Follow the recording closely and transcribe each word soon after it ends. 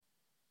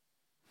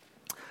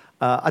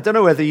I don't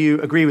know whether you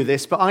agree with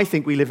this, but I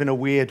think we live in a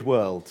weird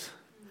world.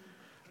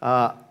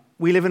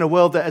 We live in a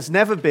world that has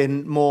never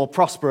been more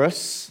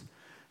prosperous.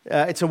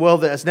 It's a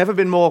world that has never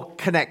been more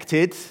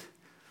connected.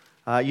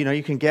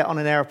 You can get on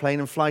an airplane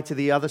and fly to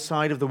the other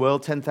side of the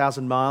world,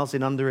 10,000 miles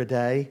in under a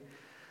day.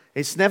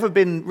 It's never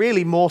been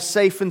really more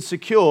safe and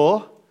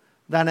secure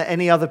than at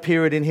any other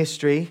period in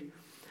history.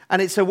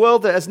 And it's a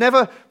world that has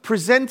never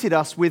presented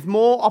us with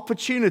more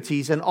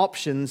opportunities and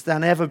options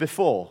than ever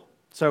before.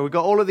 So we've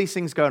got all of these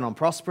things going on,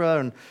 prosper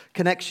and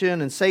connection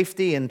and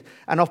safety and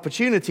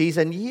opportunities,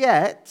 and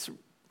yet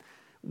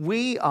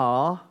we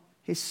are,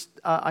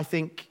 I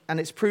think, and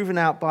it's proven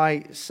out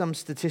by some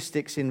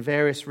statistics in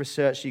various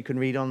research you can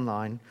read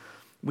online,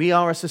 we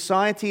are a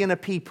society and a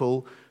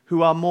people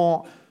who are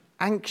more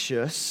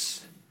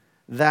anxious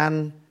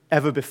than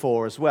ever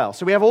before as well.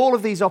 So we have all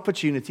of these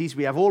opportunities,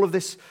 we have all of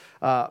this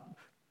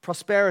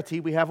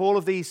prosperity, we have all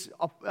of these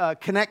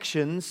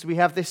connections, we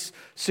have this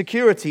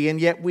security,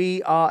 and yet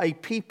we are a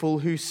people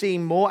who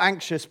seem more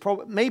anxious,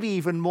 maybe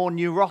even more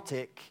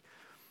neurotic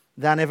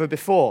than ever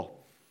before.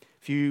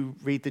 If you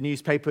read the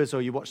newspapers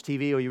or you watch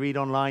TV or you read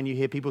online, you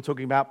hear people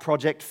talking about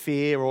Project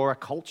Fear or a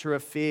culture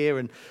of fear.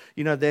 And,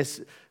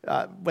 there's,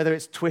 whether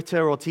it's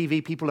Twitter or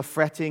TV, people are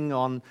fretting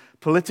on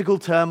political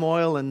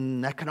turmoil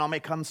and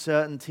economic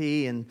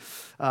uncertainty and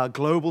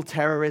global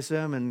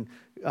terrorism and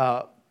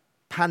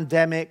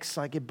pandemics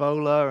like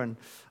Ebola and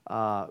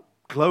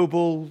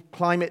global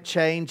climate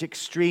change,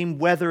 extreme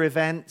weather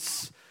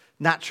events,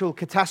 natural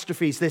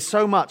catastrophes. There's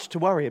so much to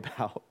worry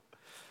about.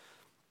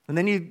 And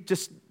then you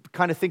just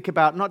kind of think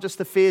about not just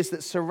the fears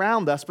that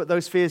surround us, but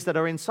those fears that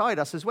are inside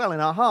us as well, in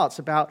our hearts,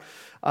 about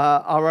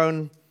our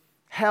own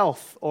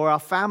health or our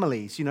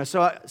families.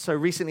 So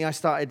recently I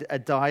started a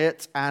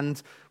diet,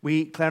 and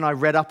Claire and I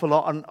read up a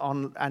lot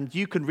on, and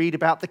you can read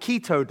about the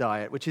keto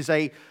diet, which is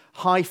a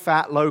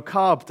high-fat,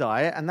 low-carb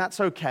diet, and that's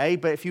okay,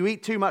 but if you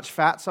eat too much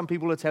fat, some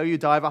people will tell you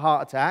die of a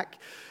heart attack,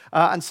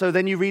 and so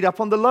then you read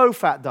up on the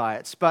low-fat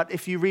diets. But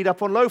if you read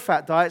up on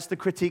low-fat diets, the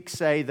critiques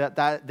say that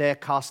they're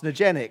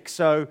carcinogenic.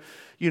 So,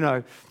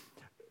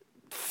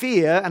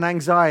 fear and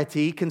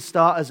anxiety can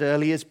start as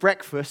early as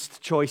breakfast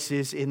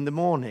choices in the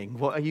morning.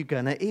 What are you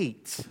going to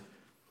eat?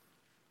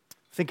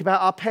 Think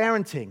about our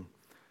parenting.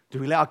 Do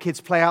we let our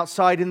kids play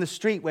outside in the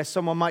street where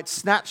someone might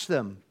snatch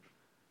them?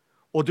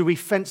 Or do we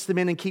fence them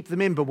in and keep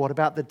them in? But what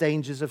about the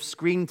dangers of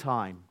screen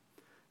time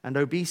and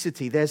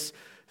obesity? There's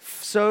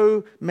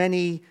so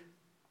many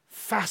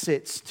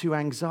facets to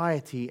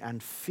anxiety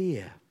and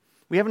fear.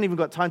 We haven't even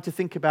got time to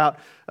think about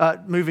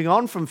moving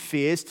on from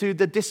fears to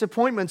the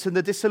disappointments and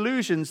the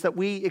disillusions that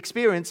we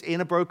experience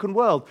in a broken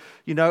world.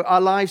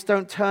 Our lives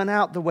don't turn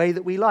out the way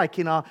that we like,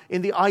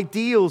 in the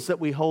ideals that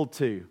we hold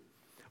to,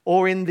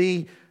 or in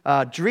the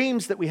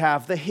dreams that we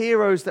have, the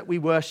heroes that we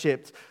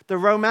worshipped, the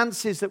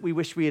romances that we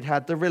wish we had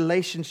had, the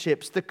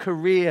relationships, the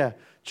career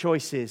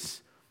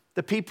choices,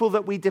 the people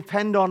that we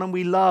depend on and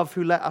we love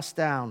who let us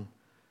down,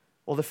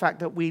 or the fact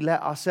that we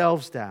let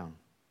ourselves down.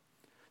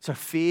 So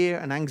fear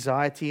and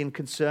anxiety and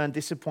concern,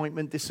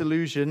 disappointment,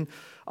 disillusion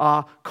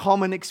are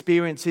common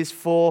experiences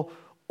for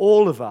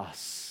all of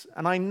us.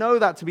 And I know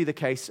that to be the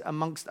case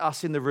amongst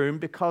us in the room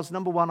because,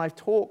 number one, I've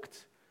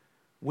talked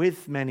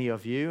with many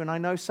of you, and I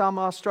know some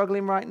are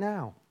struggling right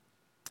now.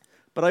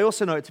 But I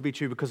also know it to be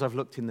true because I've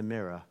looked in the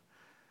mirror,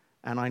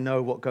 and I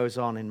know what goes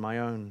on in my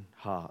own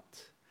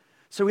heart.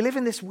 So we live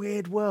in this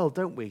weird world,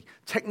 don't we?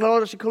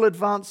 Technological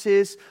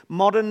advances,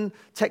 modern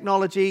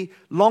technology,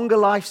 longer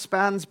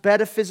lifespans,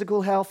 better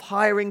physical health,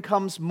 higher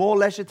incomes, more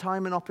leisure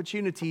time and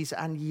opportunities,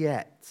 and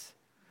yet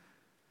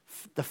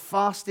the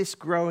fastest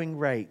growing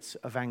rates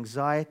of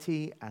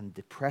anxiety and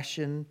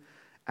depression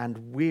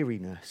and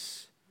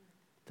weariness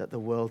that the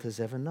world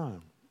has ever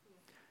known.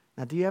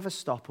 Now, do you ever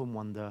stop and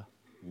wonder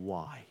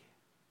why?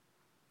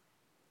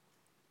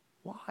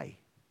 Why?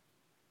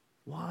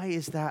 Why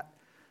is that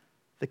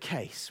the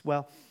case?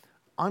 Well,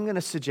 I'm going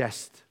to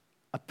suggest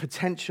a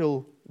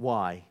potential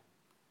why.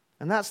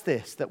 And that's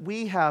this, that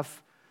we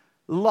have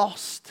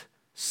lost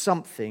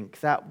something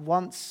that we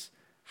once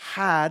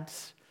had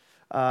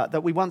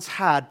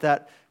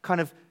that kind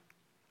of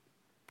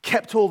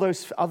kept all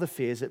those other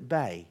fears at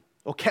bay,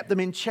 or kept them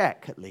in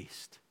check at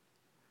least.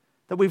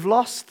 That we've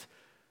lost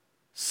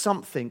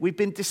something. We've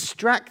been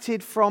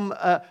distracted from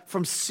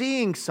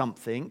seeing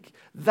something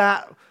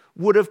that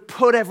would have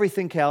put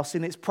everything else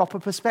in its proper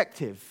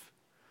perspective.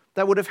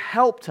 That would have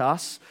helped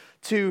us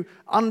to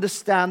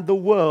understand the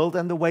world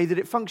and the way that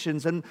it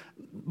functions. And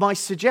my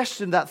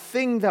suggestion, that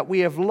thing that we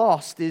have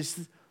lost,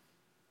 is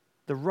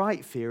the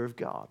right fear of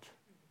God.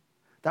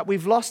 That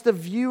we've lost a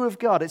view of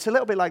God. It's a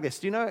little bit like this.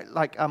 Do you know,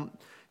 you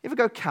ever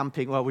go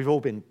camping? Well, we've all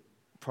been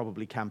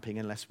probably camping,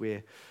 unless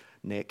we're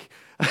Nick,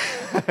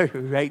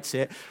 who hates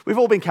it. We've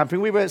all been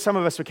camping. Some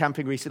of us were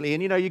camping recently,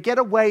 and you get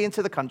away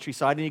into the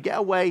countryside, and you get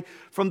away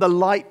from the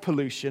light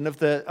pollution of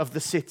the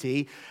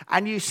city,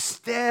 and you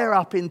stare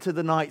up into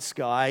the night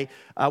sky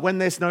when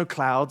there's no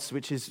clouds,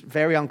 which is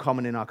very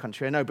uncommon in our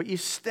country, I know. But you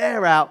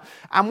stare out,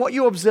 and what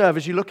you observe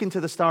as you look into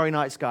the starry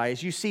night sky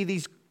is you see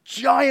these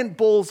giant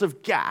balls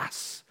of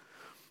gas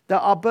that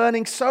are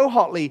burning so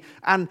hotly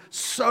and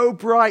so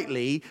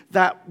brightly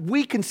that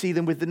we can see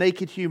them with the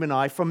naked human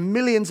eye from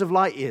millions of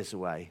light years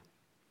away.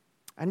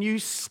 And you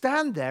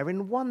stand there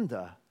in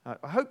wonder.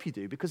 I hope you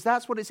do, because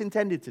that's what it's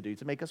intended to do,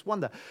 to make us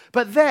wonder.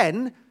 But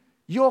then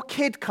your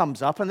kid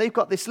comes up and they've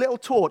got this little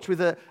torch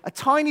with a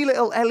tiny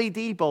little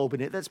LED bulb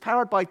in it that's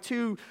powered by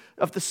 2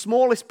 of the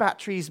smallest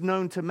batteries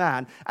known to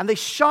man. And they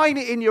shine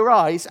it in your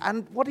eyes.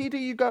 And what do?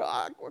 You go,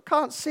 I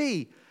can't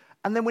see.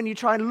 And then when you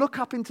try and look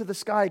up into the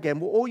sky again,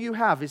 well, all you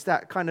have is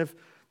that kind of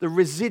the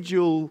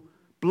residual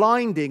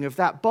blinding of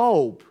that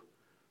bulb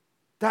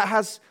that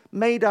has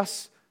made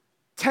us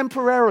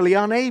temporarily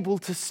unable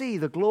to see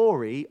the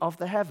glory of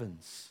the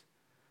heavens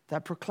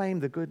that proclaim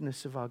the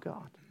goodness of our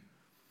God.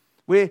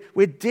 We're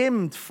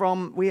dimmed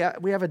from, we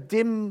have a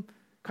dim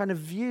kind of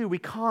view. We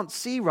can't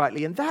see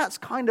rightly. And that's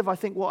kind of, I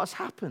think, what has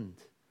happened.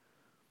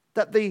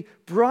 That the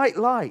bright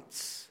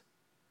lights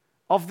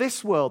of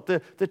this world,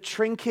 the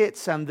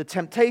trinkets and the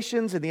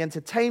temptations and the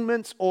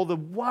entertainments, or the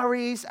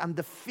worries and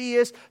the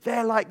fears,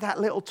 they're like that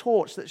little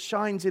torch that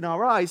shines in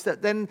our eyes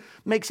that then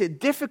makes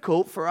it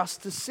difficult for us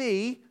to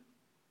see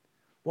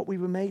what we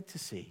were made to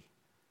see,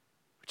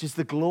 which is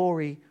the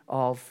glory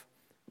of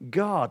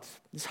God.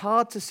 It's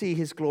hard to see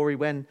his glory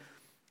when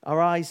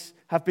our eyes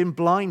have been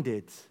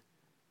blinded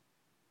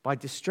by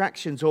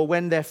distractions, or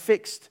when they're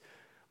fixed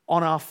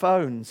on our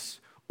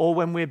phones, or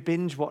when we're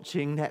binge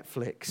watching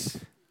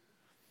Netflix.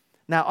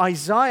 Now,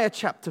 Isaiah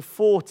chapter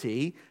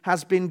 40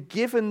 has been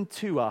given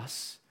to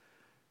us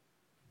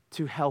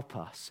to help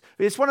us.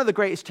 It's one of the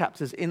greatest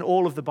chapters in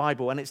all of the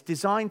Bible, and it's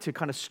designed to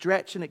kind of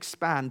stretch and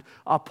expand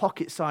our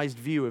pocket-sized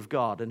view of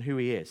God and who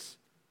he is.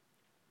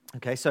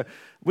 Okay, so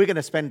we're going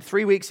to spend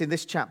 3 weeks in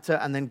this chapter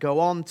and then go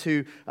on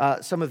to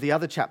some of the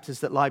other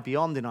chapters that lie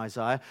beyond in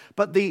Isaiah.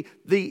 But the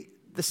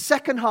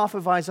second half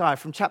of Isaiah,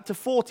 from chapter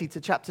 40 to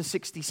chapter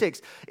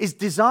 66, is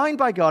designed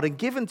by God and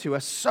given to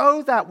us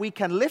so that we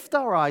can lift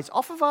our eyes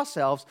off of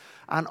ourselves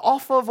and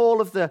off of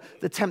all of the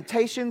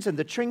temptations and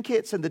the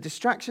trinkets and the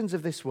distractions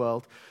of this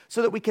world,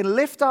 so that we can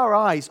lift our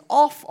eyes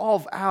off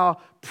of our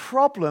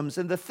problems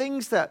and the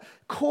things that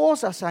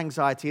cause us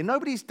anxiety. And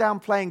nobody's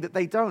downplaying that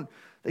they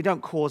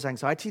don't cause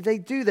anxiety. They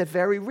do. They're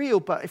very real.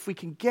 But if we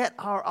can get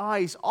our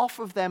eyes off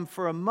of them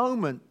for a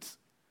moment,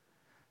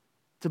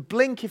 to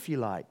blink, if you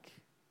like,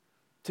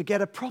 to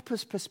get a proper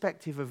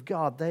perspective of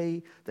God,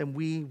 then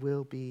we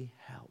will be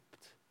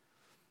helped.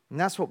 And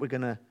that's what we're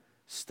going to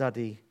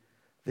study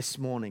this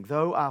morning.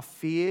 Though our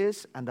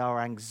fears and our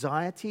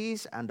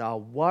anxieties and our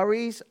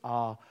worries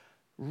are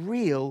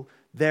real,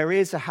 there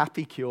is a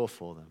happy cure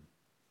for them.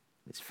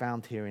 It's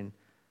found here in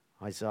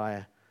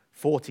Isaiah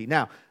 40.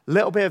 Now, a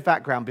little bit of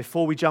background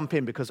before we jump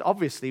in, because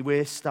obviously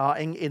we're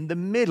starting in the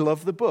middle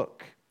of the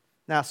book.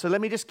 Now, so let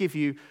me just give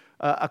you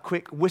a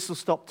quick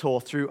whistle-stop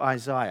tour through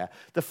Isaiah.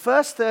 The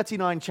first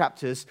 39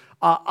 chapters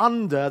are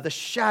under the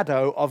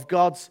shadow of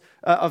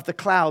the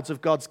clouds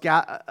of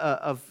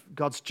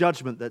God's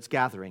judgment that's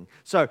gathering.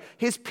 So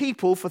his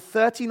people for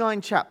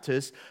 39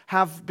 chapters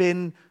have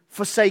been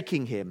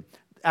forsaking him.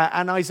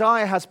 And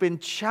Isaiah has been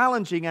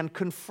challenging and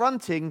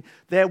confronting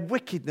their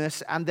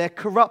wickedness and their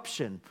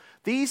corruption.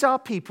 These are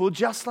people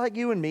just like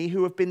you and me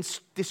who have been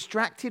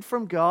distracted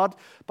from God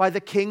by the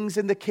kings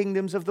and the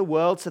kingdoms of the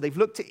world. So they've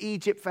looked to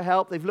Egypt for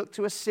help. They've looked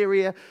to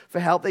Assyria for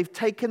help. They've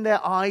taken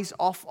their eyes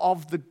off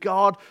of the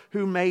God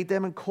who made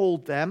them and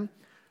called them.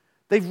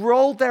 They've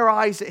rolled their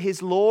eyes at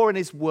his law and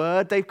his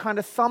word. They've kind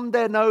of thumbed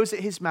their nose at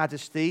his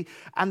majesty,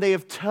 and they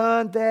have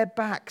turned their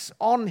backs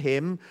on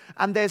him.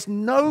 And there's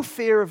no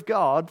fear of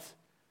God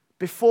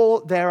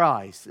before their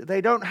eyes.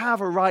 They don't have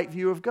a right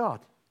view of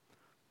God.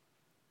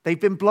 They've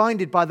been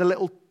blinded by the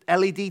little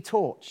LED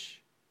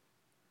torch.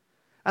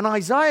 And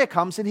Isaiah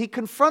comes and he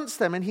confronts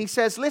them and he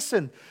says,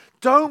 listen,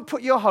 don't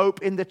put your hope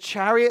in the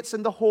chariots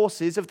and the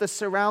horses of the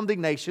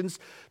surrounding nations.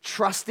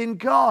 Trust in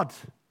God.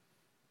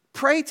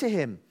 Pray to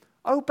him.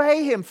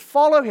 Obey him.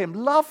 Follow him.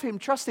 Love him.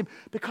 Trust him,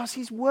 because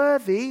he's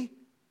worthy.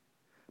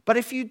 But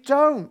if you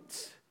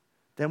don't,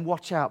 then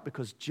watch out,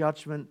 because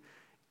judgment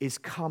is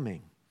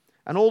coming.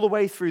 And all the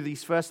way through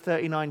these first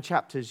 39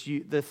 chapters,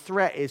 the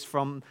threat is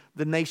from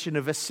the nation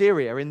of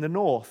Assyria in the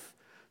north,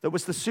 that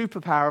was the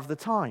superpower of the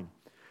time.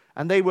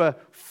 And they were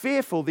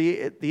fearful,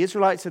 the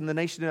Israelites and the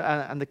nation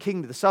and the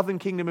kingdom, the southern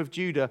kingdom of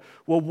Judah,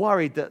 were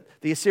worried that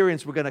the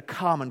Assyrians were going to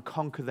come and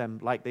conquer them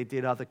like they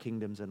did other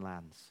kingdoms and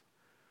lands.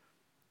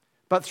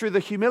 But through the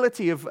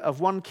humility of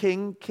one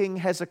king, King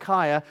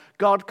Hezekiah,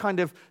 God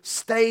kind of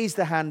stays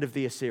the hand of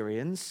the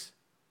Assyrians.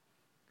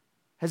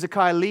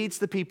 Hezekiah leads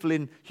the people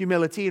in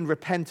humility and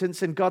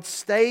repentance, and God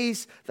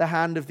stays the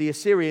hand of the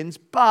Assyrians.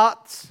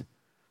 But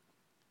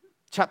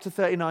chapter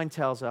 39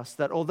 tells us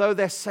that although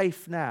they're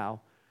safe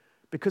now,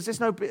 because there's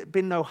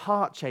been no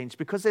heart change,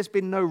 because there's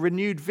been no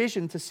renewed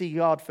vision to see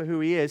God for who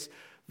he is,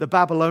 the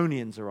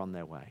Babylonians are on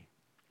their way.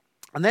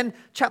 And then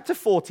chapter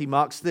 40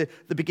 marks the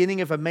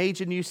beginning of a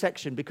major new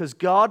section, because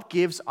God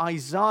gives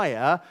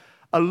Isaiah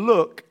a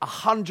look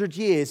 100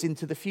 years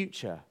into the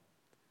future.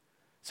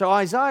 So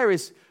Isaiah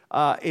is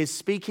is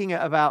speaking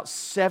at about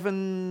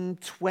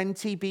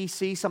 720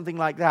 BC, something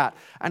like that.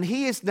 And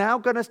he is now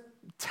going to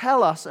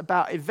tell us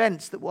about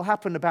events that will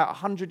happen about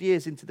 100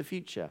 years into the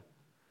future.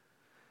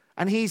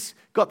 And he's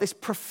got this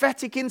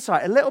prophetic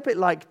insight, a little bit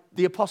like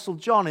the Apostle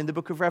John in the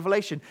book of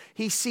Revelation.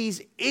 He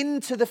sees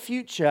into the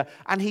future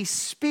and he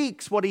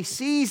speaks what he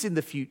sees in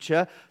the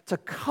future to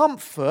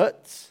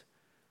comfort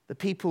the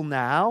people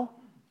now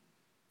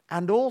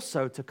and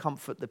also to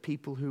comfort the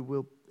people who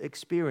will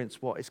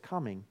experience what is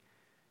coming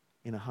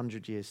in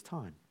 100 years'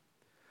 time.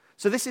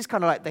 So this is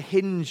kind of like the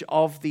hinge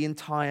of the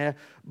entire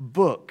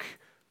book.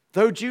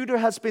 Though Judah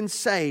has been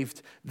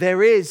saved,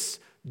 there is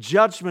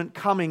judgment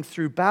coming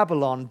through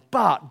Babylon,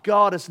 but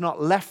God has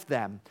not left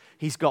them.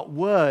 He's got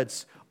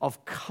words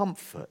of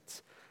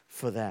comfort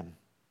for them.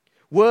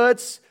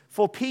 Words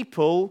for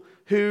people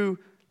who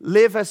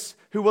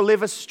will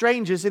live as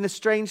strangers in a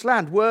strange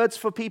land. Words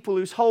for people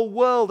whose whole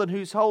world and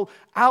whose whole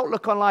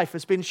outlook on life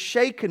has been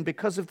shaken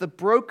because of the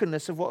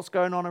brokenness of what's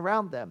going on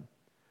around them.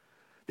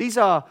 These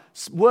are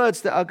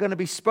words that are going to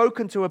be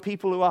spoken to a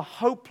people who are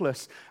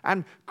hopeless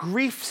and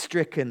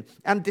grief-stricken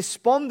and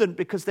despondent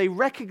because they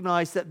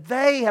recognize that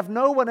they have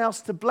no one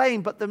else to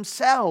blame but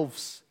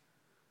themselves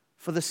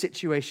for the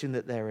situation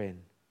that they're in.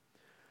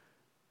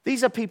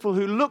 These are people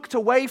who looked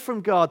away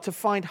from God to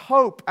find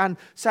hope and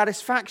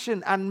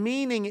satisfaction and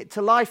meaning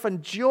to life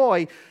and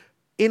joy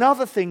in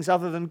other things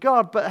other than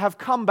God, but have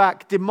come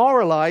back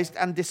demoralized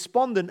and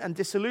despondent and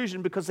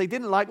disillusioned because they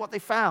didn't like what they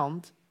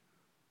found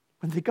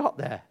when they got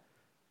there.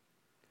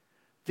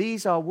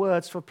 These are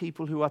words for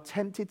people who are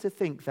tempted to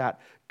think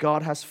that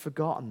God has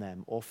forgotten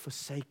them or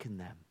forsaken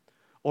them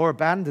or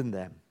abandoned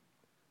them.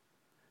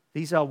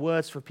 These are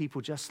words for people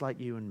just like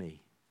you and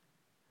me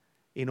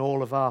in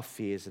all of our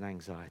fears and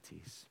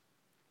anxieties.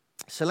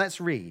 So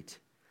let's read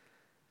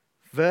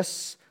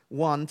verse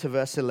 1 to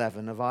verse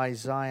 11 of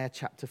Isaiah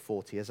chapter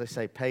 40. As I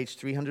say, page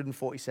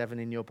 347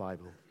 in your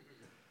Bible.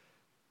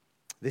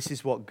 This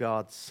is what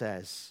God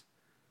says.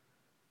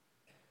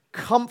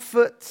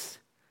 Comfort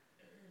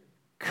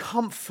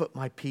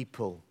my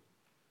people,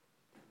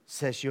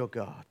 says your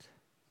God.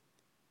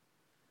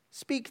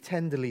 Speak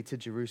tenderly to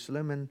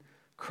Jerusalem and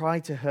cry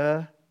to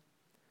her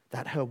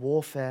that her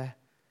warfare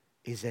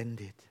is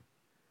ended,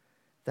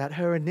 that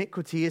her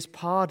iniquity is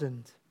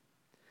pardoned,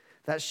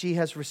 that she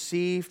has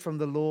received from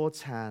the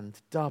Lord's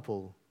hand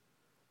double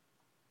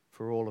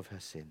for all of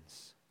her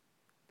sins.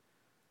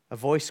 A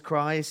voice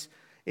cries,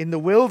 in the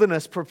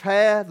wilderness,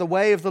 prepare the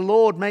way of the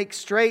Lord, make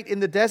straight in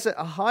the desert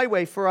a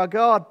highway for our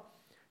God.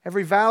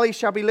 Every valley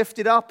shall be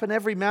lifted up, and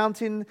every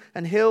mountain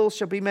and hill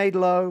shall be made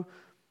low,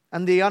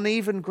 and the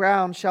uneven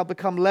ground shall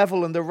become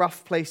level, and the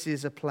rough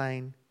places a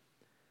plain.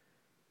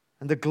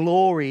 And the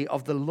glory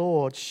of the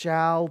Lord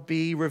shall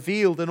be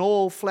revealed, and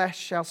all flesh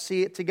shall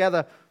see it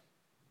together,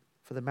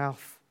 for the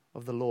mouth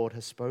of the Lord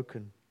has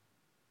spoken.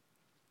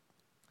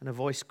 And a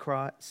voice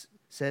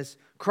says,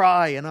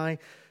 cry. And I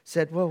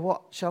said, well,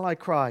 what shall I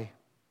cry?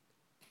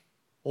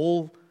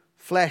 All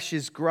flesh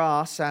is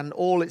grass, and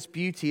all its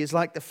beauty is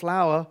like the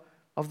flower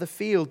of the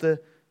field. The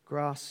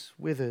grass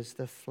withers,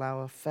 the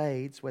flower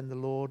fades when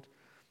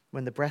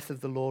the breath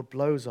of the Lord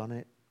blows on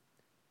it.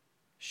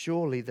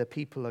 Surely the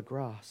people are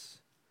grass.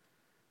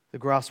 The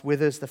grass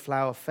withers, the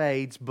flower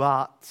fades,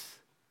 but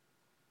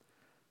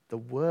the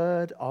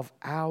word of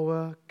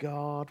our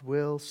God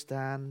will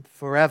stand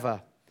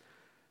forever.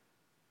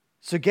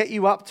 So get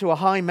you up to a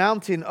high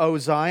mountain, O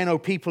Zion, O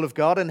people of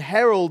God, and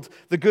herald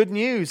the good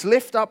news.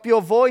 Lift up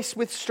your voice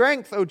with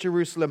strength, O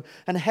Jerusalem,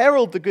 and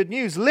herald the good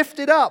news. Lift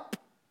it up.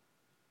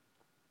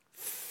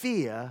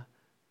 Fear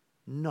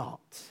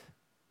not.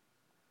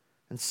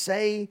 And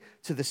say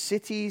to the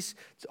cities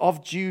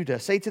of Judah,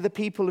 say to the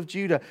people of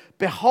Judah,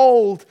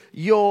 behold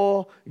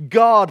your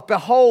God.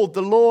 Behold,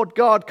 the Lord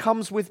God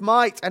comes with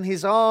might, and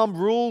his arm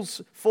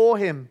rules for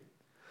him.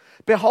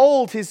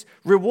 Behold, his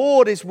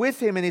reward is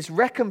with him, and his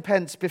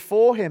recompense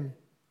before him.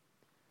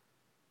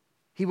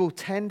 He will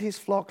tend his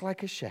flock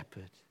like a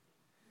shepherd.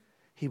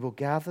 He will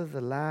gather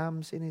the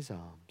lambs in his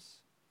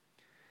arms.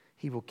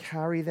 He will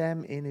carry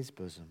them in his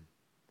bosom,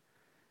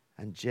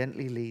 and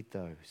gently lead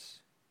those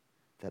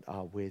that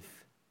are with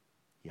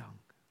young.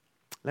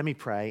 Let me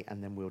pray,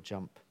 and then we'll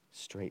jump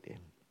straight in.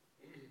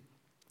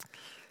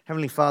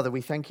 Heavenly Father, we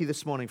thank you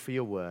this morning for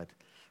your word.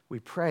 We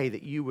pray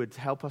that you would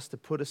help us to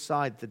put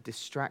aside the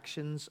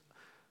distractions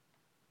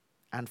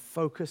and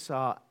focus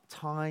our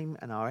time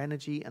and our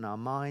energy and our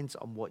minds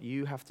on what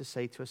you have to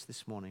say to us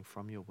this morning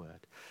from your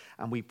word.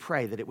 And we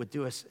pray that it would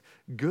do us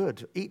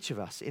good, each of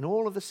us, in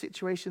all of the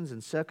situations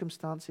and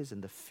circumstances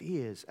and the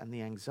fears and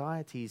the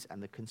anxieties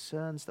and the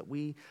concerns that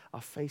we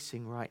are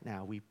facing right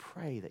now. We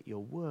pray that your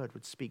word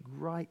would speak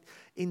right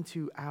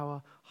into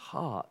our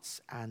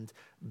hearts and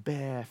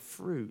bear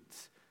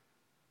fruit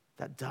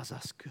that does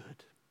us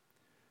good.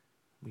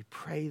 We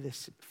pray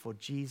this for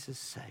Jesus'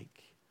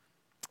 sake.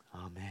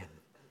 Amen.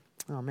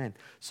 Amen.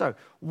 So,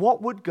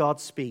 what would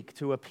God speak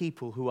to a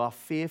people who are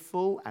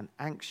fearful and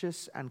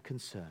anxious and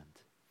concerned?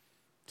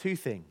 Two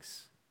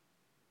things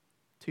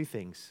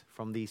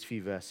from these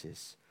few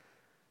verses.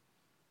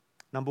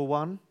 Number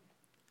one,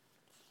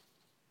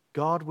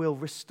 God will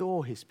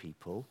restore his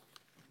people.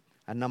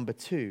 And number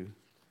 2,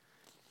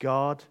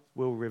 God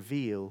will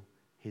reveal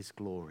his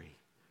glory.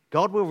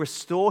 God will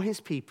restore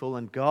his people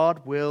and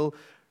God will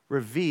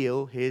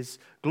reveal his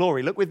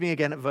glory. Look with me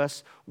again at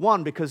verse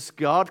 1, because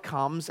God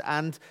comes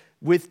and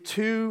with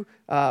 2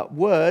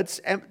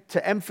 words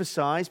to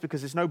emphasize,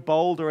 because there's no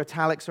bold or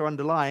italics or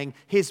underlying,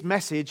 his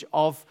message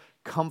of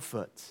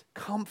comfort.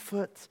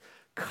 Comfort,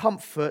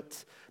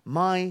 comfort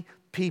my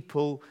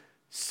people,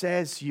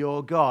 says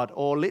your God.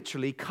 Or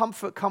literally,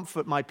 comfort,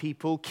 comfort my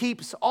people,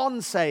 keeps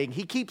on saying.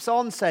 He keeps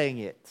on saying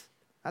it.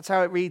 That's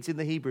how it reads in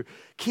the Hebrew.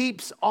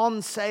 Keeps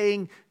on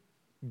saying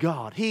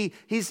God.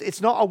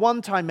 It's not a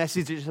one-time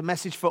message, it's a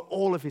message for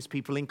all of his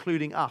people,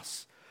 including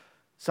us,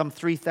 some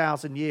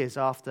 3,000 years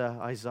after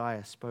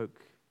Isaiah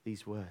spoke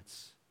these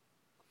words.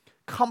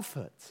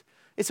 Comfort.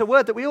 It's a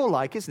word that we all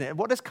like, isn't it?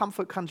 What does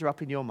comfort conjure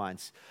up in your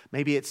minds?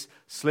 Maybe it's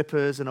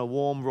slippers and a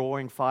warm,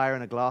 roaring fire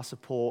and a glass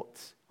of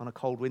port on a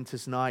cold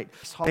winter's night.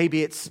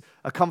 Maybe it's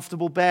a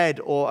comfortable bed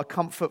or a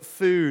comfort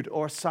food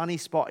or a sunny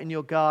spot in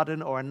your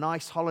garden or a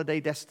nice holiday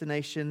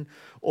destination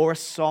or a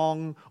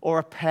song or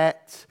a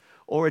pet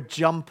or a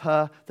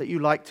jumper that you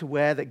like to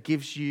wear that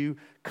gives you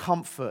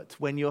comfort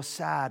when you're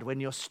sad, when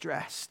you're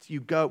stressed.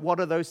 What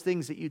are those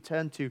things that you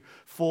turn to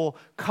for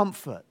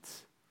comfort?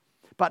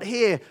 But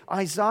here,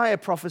 Isaiah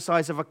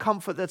prophesies of a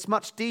comfort that's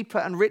much deeper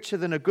and richer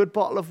than a good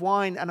bottle of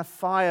wine and a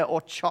fire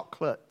or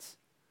chocolate.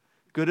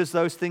 Good as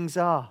those things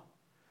are.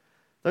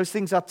 Those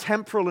things are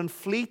temporal and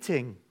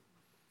fleeting.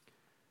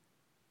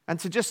 And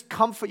to just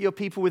comfort your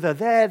people with have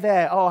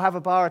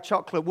a bar of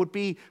chocolate would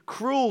be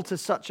cruel to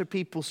such a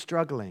people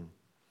struggling.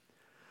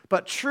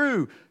 But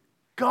true,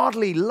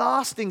 godly,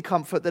 lasting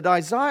comfort that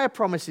Isaiah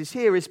promises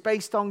here is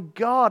based on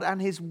God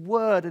and his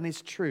word and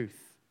his truth.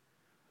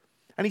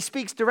 And he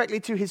speaks directly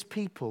to his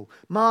people,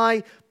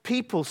 my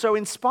people. So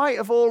in spite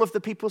of all of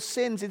the people's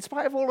sins, in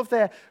spite of all of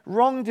their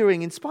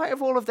wrongdoing, in spite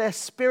of all of their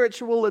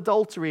spiritual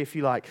adultery, if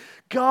you like,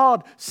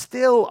 God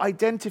still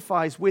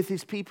identifies with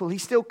his people. He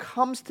still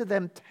comes to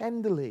them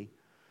tenderly.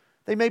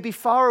 They may be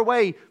far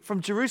away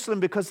from Jerusalem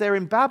because they're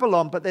in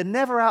Babylon, but they're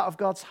never out of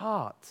God's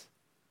heart.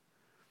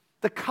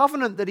 The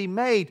covenant that he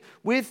made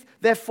with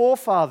their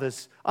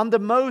forefathers under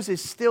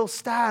Moses still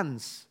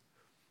stands.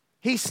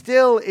 He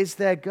still is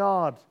their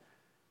God.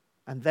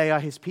 And they are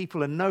his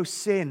people, and no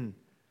sin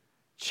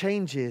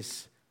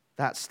changes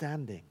that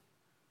standing.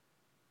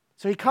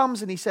 So he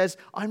comes and he says,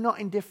 I'm not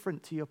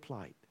indifferent to your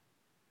plight.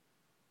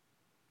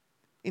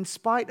 In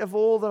spite of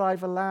all that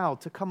I've allowed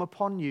to come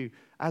upon you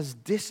as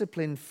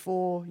discipline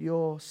for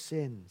your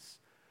sins,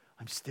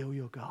 I'm still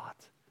your God,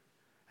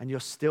 and you're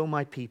still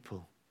my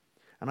people.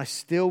 And I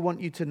still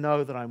want you to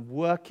know that I'm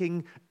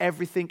working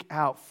everything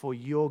out for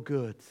your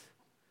good.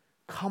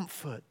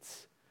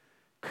 Comfort.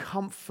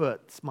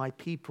 Comfort my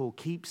people,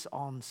 keeps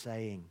on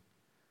saying,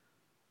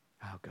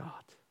 our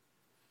God.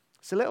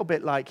 It's a little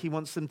bit like he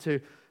wants them to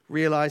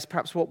realize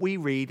perhaps what we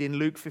read in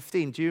Luke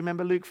 15. Do you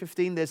remember Luke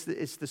 15?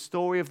 It's the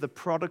story of the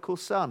prodigal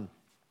son.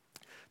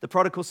 The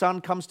prodigal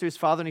son comes to his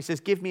father and he says,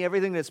 give me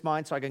everything that's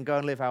mine so I can go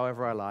and live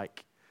however I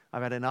like.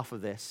 I've had enough of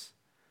this,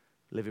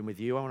 living with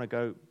you. I want to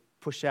go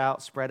push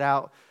out, spread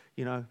out,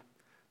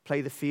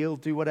 play the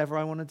field, do whatever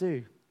I want to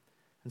do.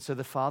 And so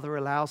the father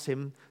allows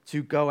him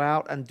to go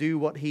out and do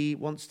what he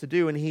wants to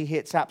do, and he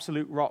hits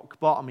absolute rock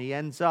bottom. He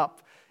ends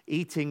up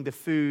eating the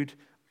food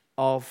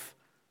of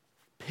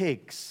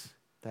pigs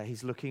that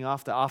he's looking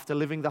after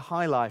living the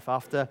high life,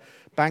 after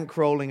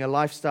bankrolling a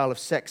lifestyle of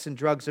sex and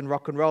drugs and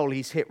rock and roll.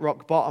 He's hit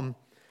rock bottom.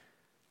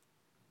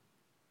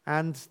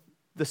 And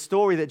the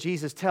story that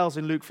Jesus tells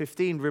in Luke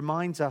 15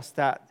 reminds us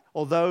that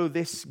although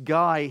this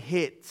guy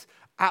hit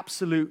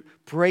absolute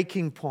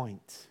breaking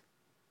point,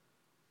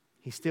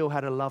 he still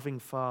had a loving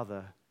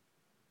father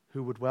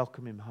who would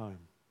welcome him home.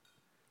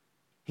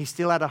 He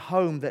still had a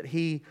home that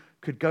he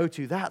could go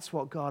to. That's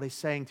what God is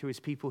saying to his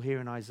people here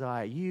in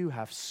Isaiah. You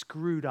have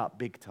screwed up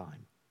big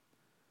time.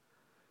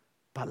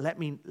 But let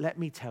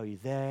me tell you,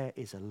 there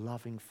is a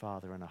loving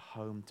father and a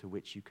home to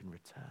which you can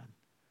return.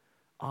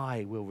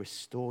 I will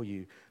restore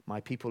you, my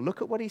people.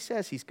 Look at what he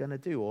says he's going to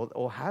do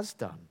or has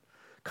done.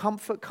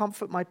 Comfort,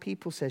 comfort my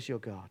people, says your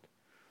God.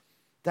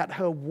 That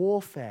her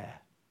warfare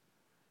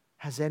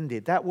has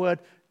ended. That word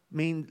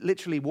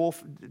literally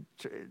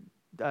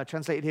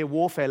translated here,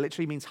 warfare,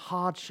 literally means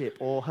hardship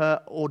or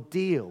her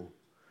ordeal.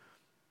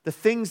 The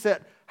things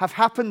that have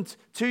happened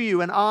to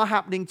you and are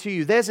happening to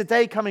you, there's a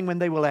day coming when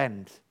they will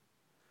end.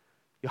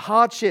 Your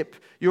hardship,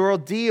 your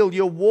ordeal,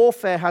 your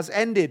warfare has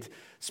ended.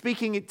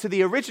 Speaking to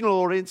the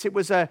original audience, it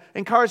was an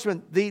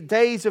encouragement. The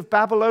days of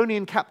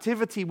Babylonian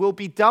captivity will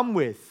be done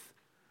with,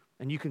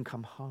 and you can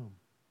come home.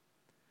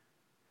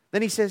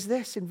 Then he says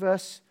this in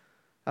verse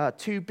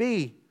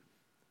 2b,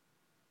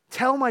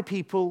 tell my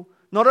people,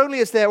 not only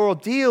is their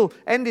ordeal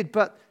ended,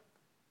 but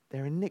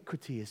their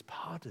iniquity is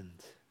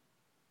pardoned.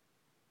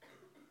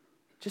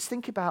 Just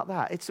think about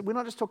that. We're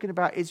not just talking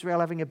about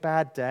Israel having a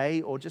bad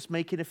day or just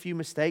making a few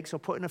mistakes or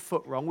putting a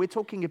foot wrong. We're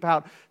talking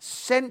about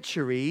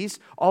centuries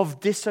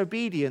of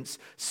disobedience,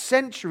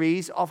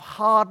 centuries of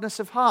hardness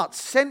of heart,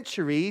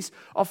 centuries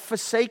of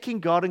forsaking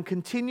God and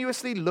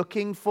continuously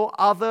looking for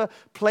other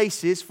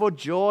places for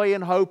joy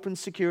and hope and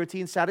security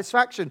and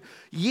satisfaction.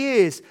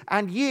 Years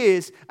and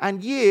years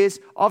and years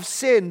of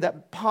sin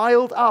that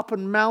piled up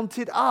and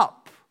mounted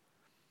up.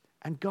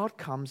 And God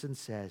comes and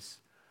says,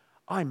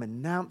 I'm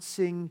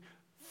announcing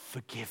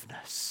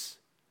forgiveness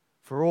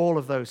for all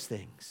of those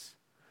things.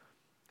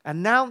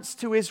 Announce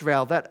to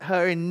Israel that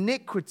her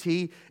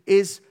iniquity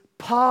is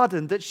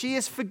pardoned, that she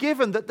is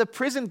forgiven, that the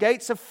prison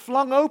gates have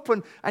flung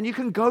open and you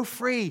can go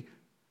free.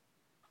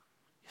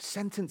 Your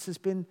sentence has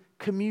been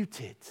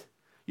commuted.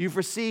 You've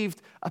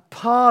received a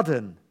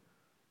pardon.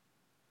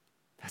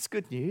 That's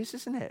good news,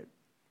 isn't it?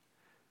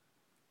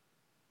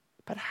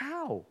 But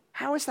how?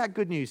 How is that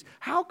good news?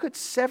 How could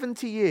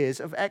 70 years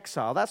of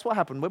exile, that's what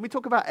happened. When we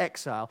talk about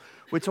exile,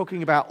 we're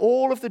talking about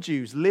all of the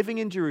Jews living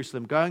in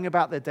Jerusalem, going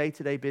about their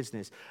day-to-day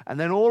business. And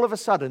then all of a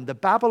sudden, the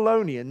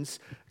Babylonians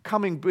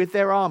coming with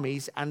their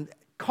armies and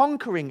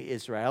conquering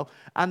Israel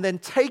and then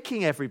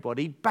taking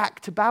everybody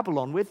back to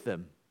Babylon with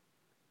them.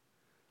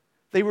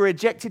 They were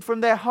ejected from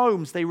their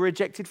homes. They were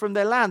ejected from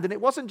their land. And it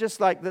wasn't just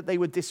like that they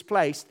were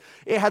displaced.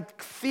 It had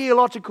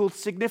theological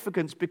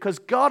significance because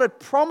God had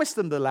promised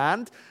them the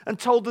land and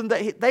told them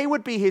that they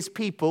would be his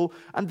people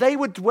and they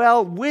would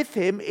dwell with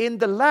him in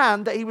the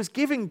land that he was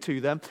giving to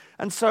them.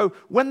 And so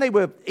when they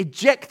were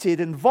ejected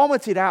and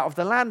vomited out of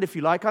the land, if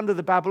you like, under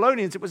the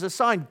Babylonians, it was a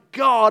sign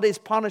God is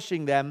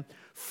punishing them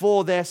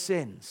for their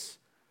sins.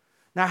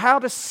 Now, how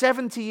does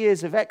 70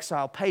 years of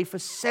exile pay for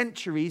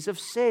centuries of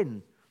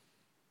sin?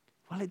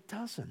 Well, it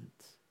doesn't.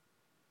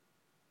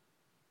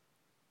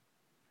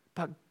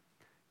 But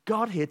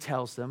God here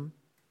tells them,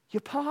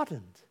 you're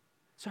pardoned.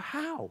 So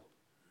how?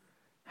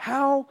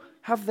 How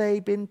have they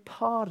been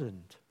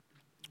pardoned?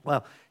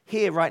 Well,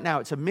 here right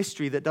now, it's a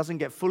mystery that doesn't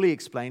get fully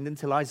explained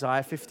until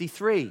Isaiah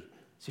 53. So you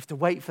have to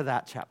wait for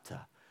that chapter.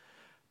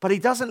 But he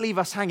doesn't leave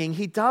us hanging.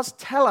 He does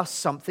tell us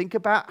something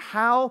about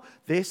how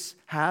this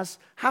has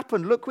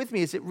happened. Look with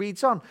me as it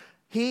reads on.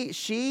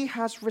 She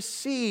has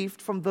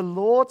received from the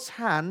Lord's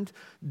hand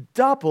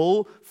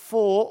double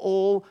for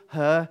all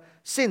her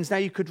sins. Now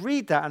you could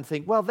read that and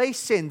think, well, they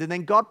sinned and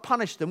then God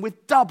punished them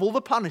with double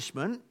the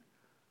punishment.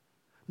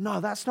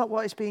 No, that's not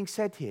what is being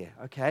said here,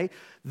 okay?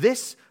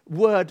 This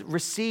word,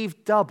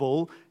 received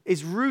double,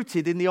 is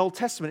rooted in the Old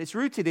Testament. It's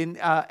rooted in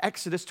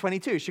Exodus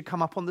 22. It should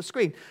come up on the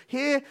screen.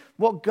 Hear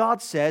what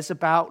God says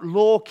about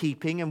law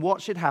keeping and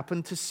what should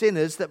happen to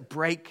sinners that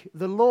break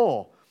the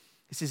law.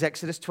 This is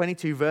Exodus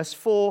 22, verse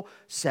 4,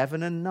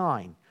 7, and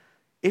 9.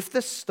 If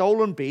the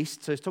stolen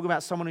beast, so it's talking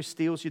about someone who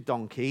steals your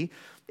donkey,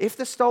 if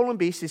the stolen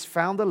beast is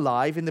found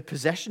alive in the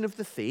possession of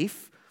the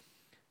thief,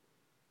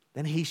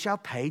 then he shall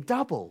pay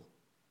double.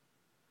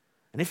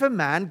 And if a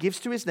man gives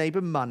to his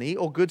neighbor money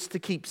or goods to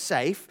keep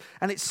safe,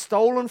 and it's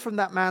stolen from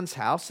that man's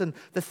house, and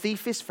the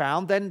thief is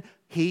found, then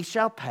he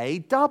shall pay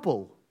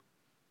double.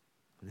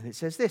 And then it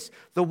says this,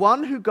 the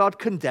one who God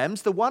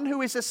condemns, the one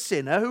who is a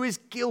sinner, who is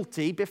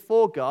guilty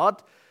before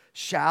God,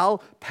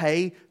 shall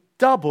pay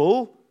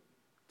double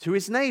to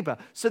his neighbor.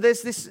 So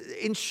there's this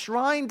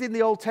enshrined in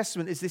the Old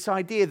Testament is this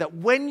idea that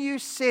when you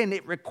sin,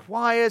 it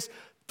requires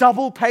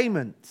double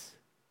payment.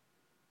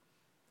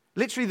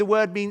 Literally, the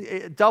word means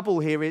double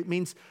here. It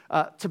means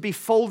to be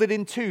folded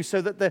in two,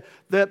 so that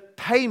the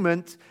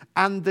payment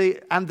and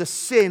the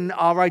sin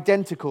are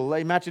identical.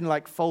 Imagine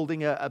like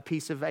folding a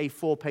piece of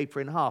A4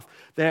 paper in half.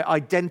 They're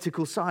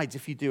identical sides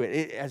if you do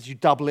it as you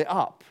double it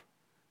up.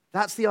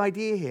 That's the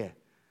idea here.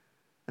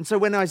 And so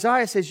when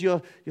Isaiah says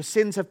your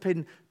sins have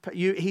been,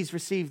 he's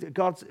received,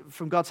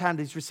 from God's hand,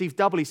 he's received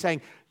double, he's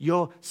saying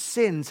your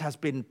sins has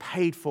been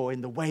paid for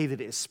in the way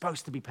that it is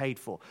supposed to be paid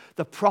for.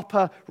 The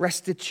proper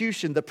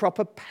restitution, the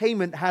proper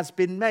payment has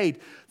been made.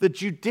 The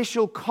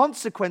judicial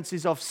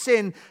consequences of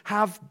sin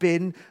have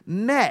been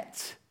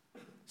met.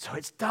 So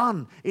it's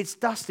done. It's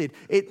dusted.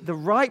 The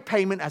right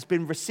payment has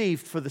been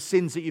received for the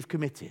sins that you've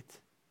committed.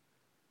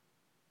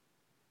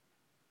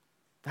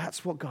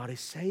 That's what God is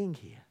saying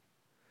here.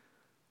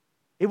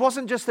 It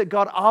wasn't just that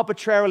God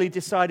arbitrarily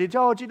decided,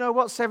 do you know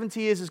what? 70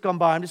 years has gone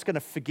by. I'm just going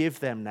to forgive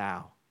them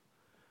now.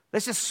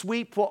 Let's just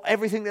sweep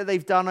everything that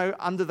they've done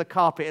under the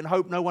carpet and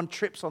hope no one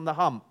trips on the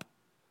hump.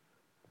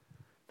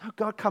 No,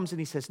 God comes and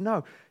he says,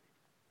 no,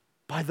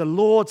 by the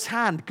Lord's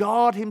hand,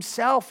 God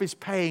himself is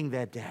paying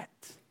their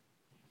debt.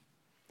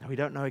 Now, we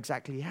don't know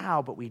exactly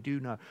how, but we do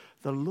know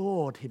the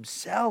Lord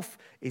himself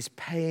is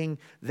paying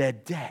their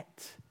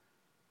debt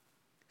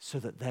so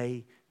that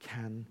they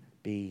can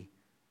be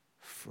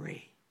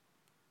free.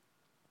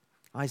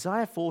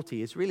 Isaiah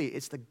 40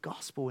 it's the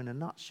gospel in a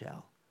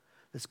nutshell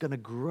that's going to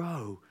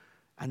grow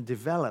and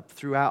develop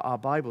throughout our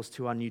Bibles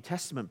to our New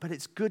Testament. But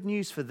it's good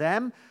news for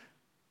them.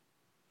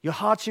 Your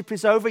hardship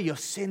is over. Your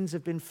sins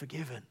have been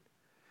forgiven.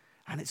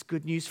 And it's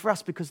good news for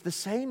us because the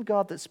same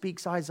God that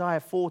speaks Isaiah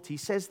 40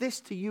 says this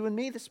to you and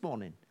me this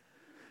morning.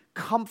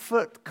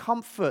 Comfort,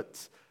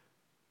 comfort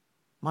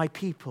my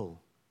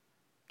people,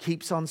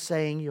 keeps on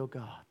saying you're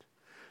God.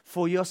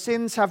 For your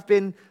sins have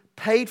been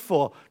paid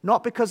for,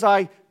 not because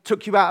I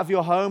took you out of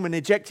your home and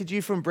ejected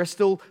you from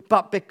Bristol,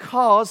 but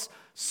because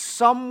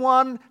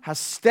someone has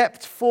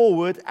stepped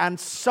forward and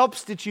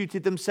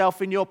substituted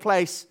themselves in your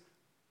place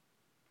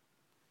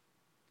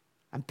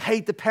and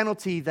paid the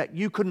penalty that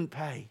you couldn't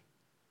pay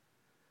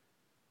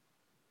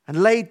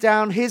and laid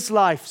down his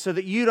life so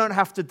that you don't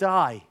have to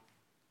die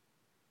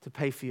to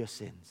pay for your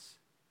sins.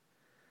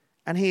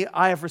 And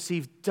I have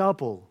received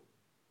double.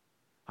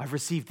 I've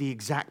received the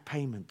exact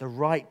payment, the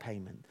right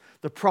payment,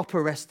 the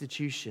proper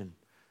restitution.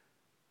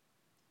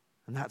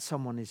 And that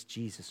someone is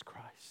Jesus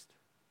Christ.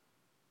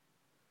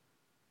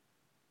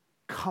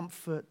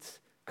 Comfort,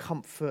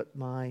 comfort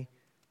my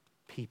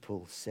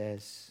people,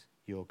 says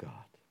your God.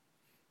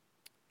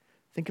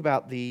 Think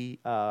about the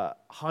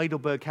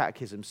Heidelberg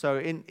Catechism. So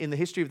in the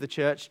history of the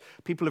church,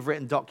 people have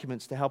written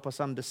documents to help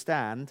us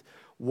understand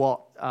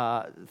what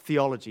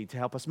theology, to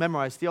help us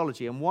memorize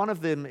theology. And one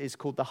of them is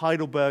called the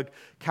Heidelberg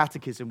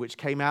Catechism, which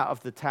came out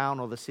of the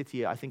town or the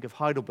city, I think, of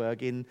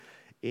Heidelberg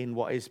in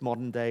what is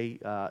modern-day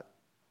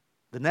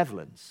the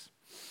Netherlands.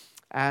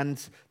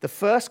 And the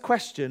first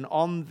question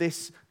on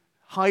this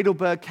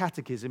Heidelberg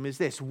Catechism is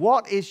this: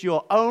 what is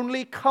your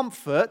only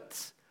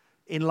comfort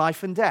in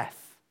life and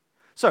death?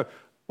 So,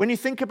 when you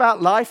think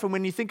about life and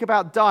when you think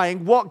about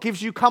dying, what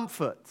gives you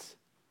comfort?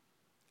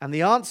 And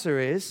the answer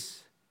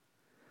is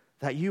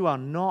that you are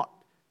not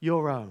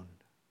your own.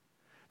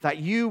 That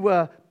you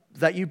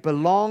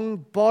belong,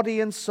 body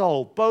and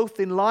soul, both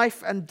in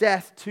life and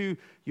death, to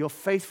your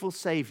faithful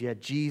Savior,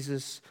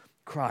 Jesus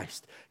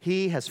Christ.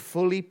 He has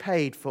fully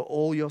paid for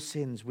all your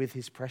sins with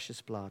his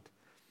precious blood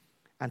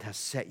and has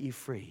set you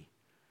free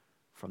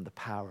from the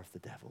power of the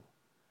devil.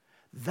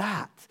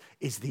 That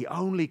is the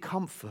only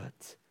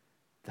comfort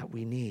that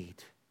we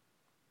need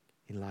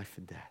in life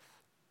and death.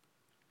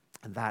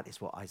 And that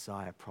is what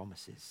Isaiah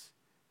promises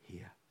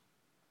here.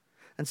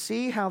 And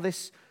see how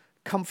this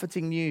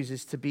comforting news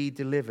is to be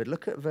delivered.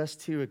 Look at verse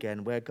 2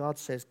 again, where God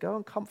says, go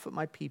and comfort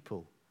my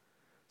people.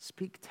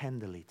 Speak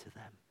tenderly to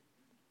them.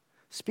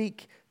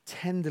 Speak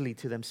tenderly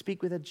to them.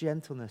 Speak with a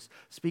gentleness.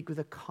 Speak with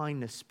a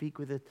kindness. Speak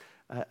with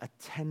a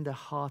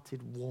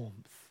tender-hearted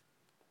warmth.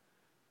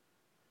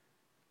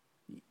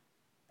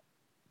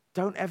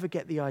 Don't ever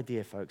get the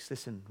idea, folks,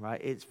 listen, right?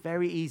 It's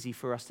very easy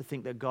for us to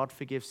think that God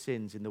forgives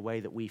sins in the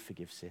way that we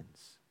forgive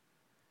sins.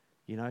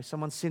 You know,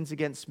 someone sins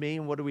against me,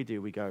 and what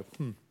do? We go,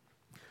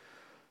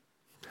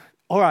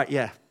 all right,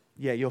 yeah,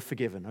 you're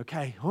forgiven,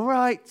 okay? All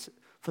right,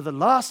 for the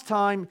last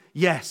time,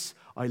 yes,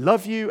 I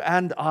love you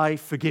and I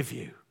forgive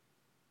you.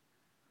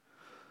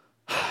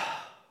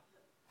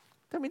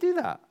 Don't we do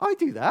that? I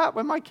do that.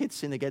 When my kids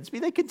sin against me,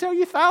 they can tell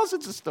you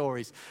thousands of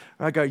stories.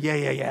 I go,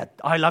 yeah,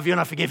 I love you and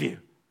I forgive you.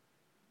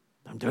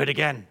 Don't do it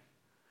again.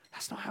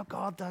 That's not how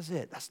God does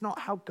it. That's not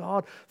how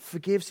God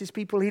forgives his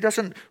people. He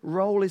doesn't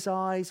roll his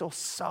eyes or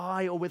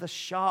sigh or with a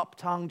sharp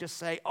tongue just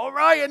say, all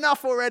right,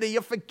 enough already,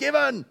 you're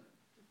forgiven.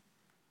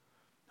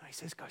 No, he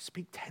says, go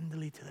speak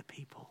tenderly to the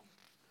people.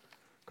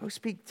 Go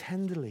speak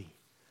tenderly.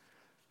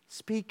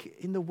 Speak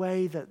in the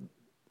way that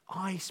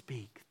I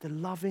speak, the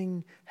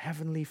loving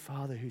Heavenly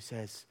Father who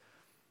says,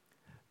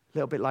 a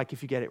little bit like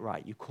if you get it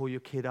right, you call your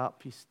kid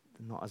up,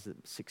 not as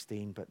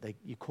 16, but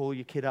you call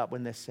your kid up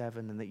when they're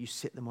 7 and that you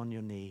sit them on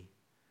your knee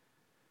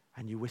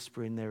and you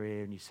whisper in their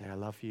ear and you say, I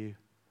love you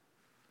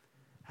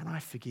and I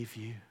forgive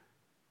you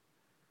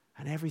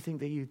and everything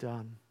that you've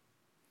done,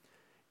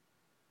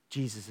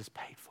 Jesus has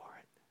paid for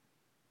it.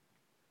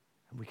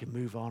 And we can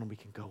move on and we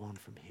can go on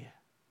from here.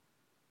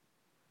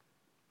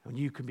 And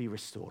you can be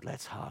restored.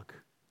 Let's hug.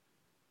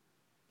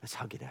 Let's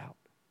hug it out.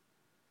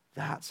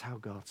 That's how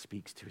God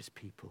speaks to his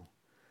people.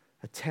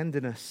 A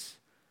tenderness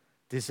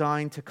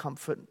designed to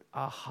comfort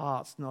our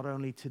hearts, not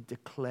only to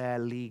declare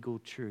legal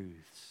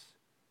truths.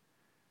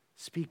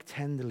 Speak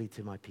tenderly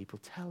to my people.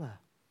 Tell her,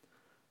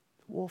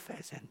 the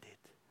warfare's ended.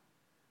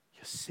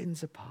 Your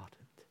sins are pardoned.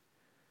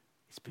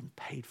 It's been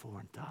paid for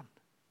and done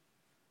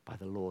by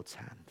the Lord's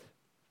hand.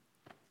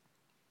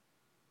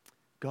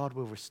 God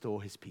will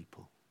restore his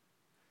people.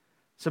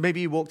 So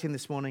maybe you walked in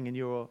this morning and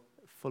you're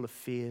full of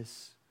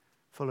fears,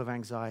 full of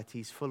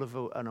anxieties, full of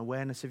an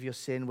awareness of your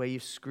sin, where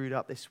you've screwed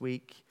up this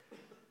week.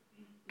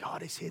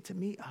 God is here to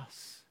meet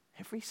us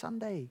every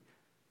Sunday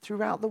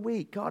throughout the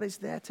week. God is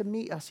there to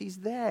meet us. He's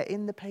there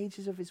in the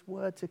pages of his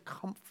word to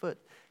comfort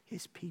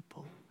his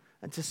people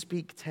and to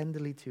speak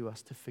tenderly to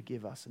us, to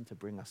forgive us and to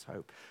bring us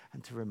hope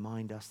and to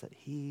remind us that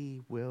he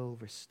will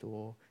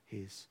restore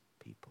his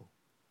people.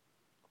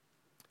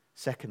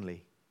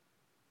 Secondly,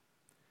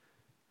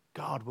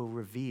 God will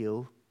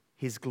reveal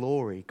his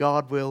glory.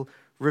 God will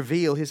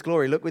reveal his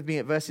glory. Look with me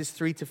at verses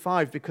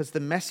 3-5, because the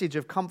message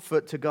of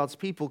comfort to God's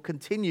people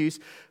continues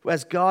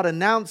as God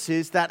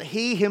announces that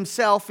he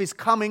himself is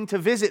coming to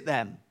visit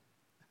them.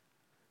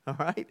 All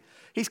right?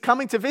 He's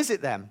coming to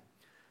visit them.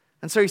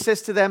 And so he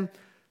says to them,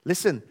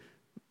 listen,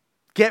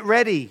 get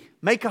ready,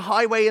 make a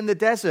highway in the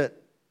desert,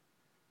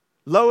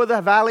 lower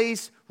the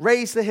valleys,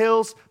 raise the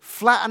hills,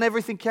 flatten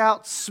everything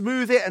out,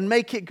 smooth it, and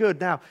make it good.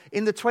 Now,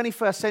 in the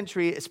 21st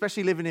century,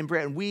 especially living in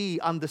Britain, we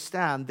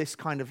understand this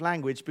kind of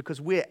language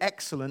because we're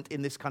excellent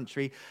in this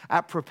country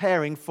at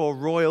preparing for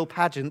royal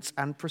pageants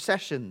and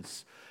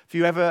processions. If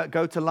you ever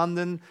go to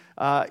London,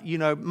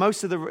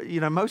 most of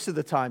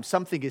the time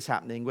something is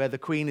happening where the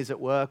Queen is at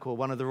work or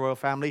one of the royal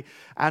family,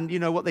 and you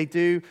know what they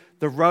do?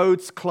 The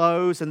roads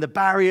close and the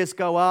barriers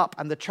go up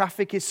and the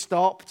traffic is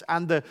stopped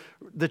and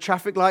the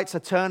traffic lights are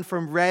turned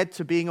from red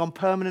to being on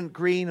permanent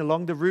green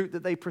along the route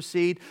that they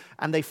proceed,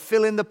 and they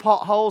fill in the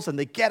potholes and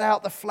they get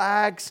out the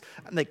flags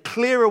and they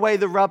clear away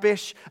the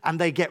rubbish and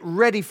they get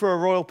ready for a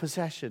royal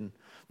procession.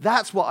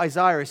 That's what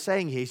Isaiah is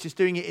saying here. He's just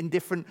doing it in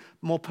different,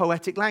 more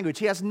poetic language.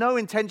 He has no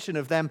intention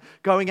of them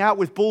going out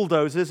with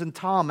bulldozers and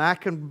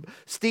tarmac and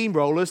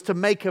steamrollers to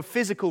make a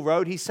physical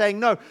road. He's saying,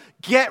 no,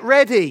 get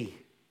ready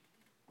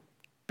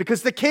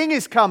because the king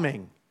is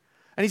coming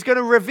and he's going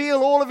to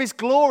reveal all of his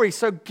glory.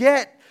 So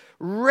get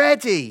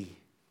ready.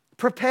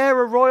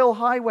 Prepare a royal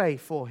highway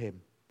for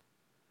him.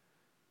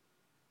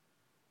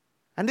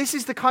 And this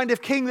is the kind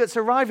of king that's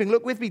arriving.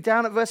 Look with me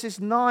down at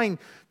verses 9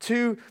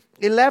 to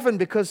 11,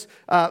 because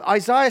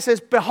Isaiah says,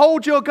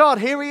 behold your God,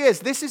 here he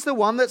is. This is the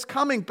one that's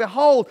coming.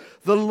 Behold,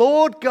 the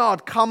Lord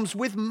God comes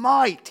with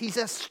might. He's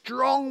a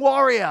strong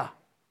warrior.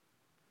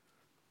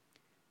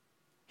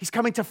 He's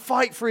coming to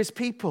fight for his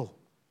people.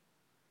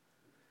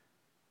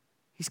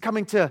 He's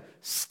coming to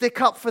stick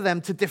up for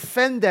them, to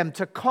defend them,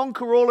 to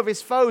conquer all of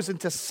his foes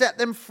and to set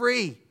them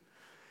free.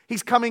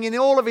 He's coming in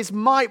all of his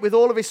might, with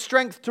all of his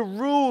strength, to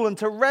rule and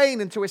to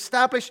reign and to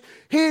establish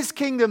his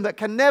kingdom that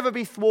can never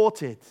be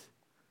thwarted,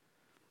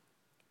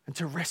 and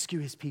to rescue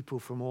his people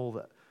from all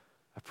that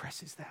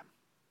oppresses them.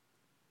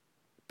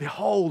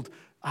 Behold,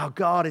 our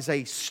God is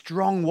a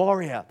strong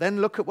warrior. Then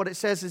look at what it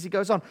says as he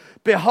goes on.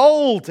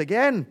 Behold,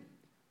 again,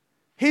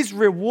 his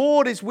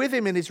reward is with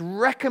him and his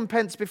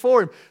recompense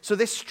before him. So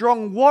this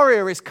strong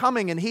warrior is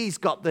coming, and he's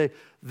got the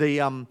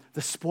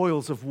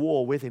spoils of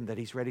war with him that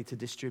he's ready to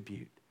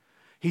distribute.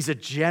 He's a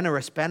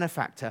generous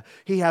benefactor.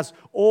 He has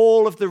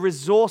all of the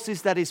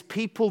resources that his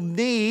people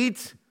need,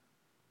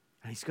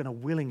 and he's going to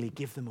willingly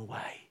give them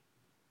away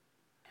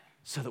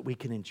so that we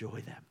can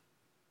enjoy them.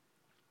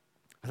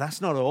 But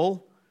that's not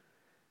all.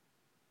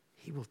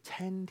 He will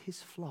tend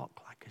his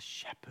flock like a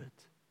shepherd.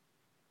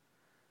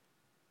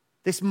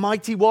 This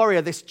mighty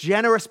warrior, this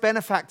generous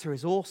benefactor,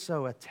 is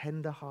also a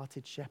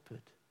tender-hearted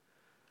shepherd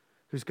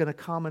who's going to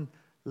come and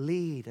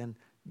lead and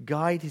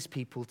guide his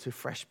people to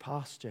fresh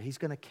pasture. He's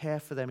going to care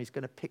for them. He's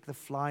going to pick the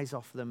flies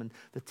off them and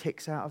the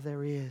ticks out of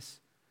their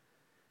ears.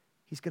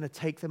 He's going to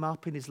take them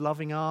up in his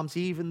loving arms,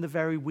 even the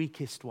very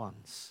weakest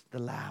ones, the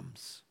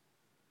lambs.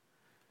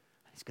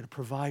 He's going to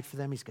provide for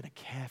them. He's going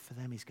to care for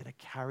them. He's going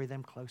to carry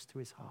them close to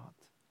his heart.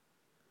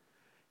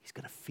 He's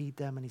going to feed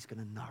them and he's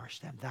going to nourish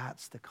them.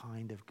 That's the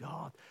kind of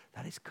God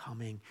that is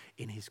coming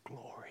in his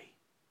glory.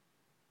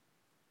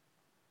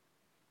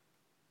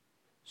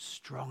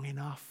 Strong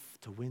enough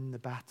to win the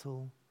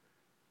battle,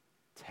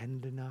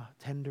 tender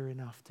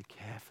enough to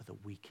care for the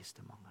weakest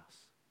among us.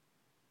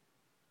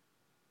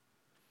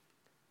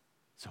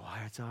 So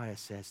Isaiah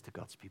says to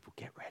God's people,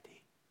 get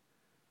ready.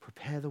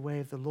 Prepare the way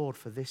of the Lord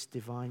for this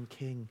divine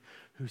king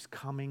who's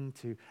coming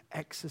to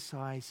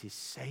exercise his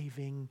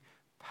saving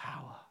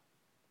power.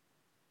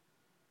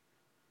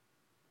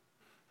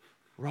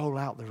 Roll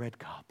out the red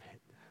carpet.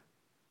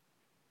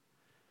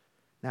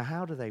 Now,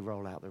 how do they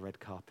roll out the red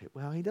carpet?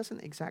 Well, he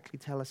doesn't exactly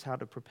tell us how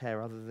to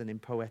prepare other than in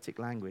poetic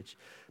language.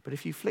 But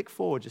if you flick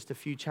forward just a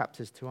few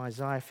chapters to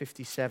Isaiah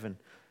 57,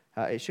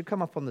 it should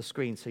come up on the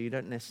screen, so you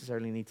don't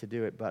necessarily need to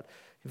do it. But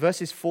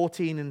verses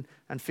 14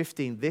 and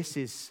 15, this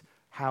is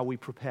how we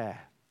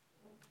prepare.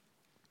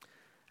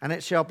 And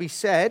it shall be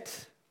said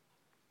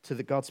to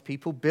the God's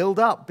people, build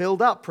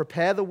up,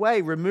 prepare the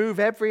way, remove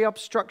every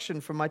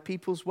obstruction from my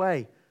people's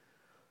way.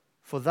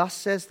 For thus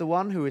says the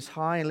one who is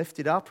high and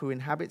lifted up, who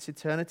inhabits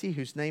eternity,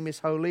 whose name is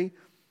holy.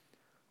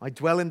 I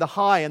dwell in the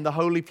high and the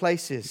holy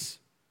places,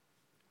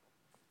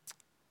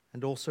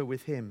 and also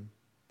with him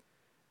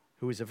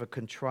who is of a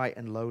contrite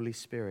and lowly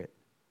spirit,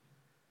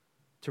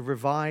 to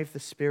revive the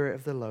spirit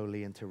of the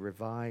lowly and to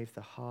revive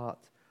the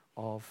heart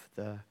of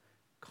the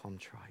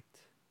contrite.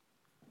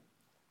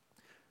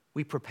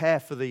 We prepare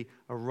for the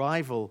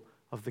arrival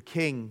of the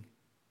King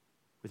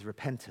with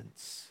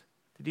repentance.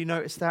 Did you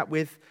notice that?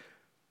 With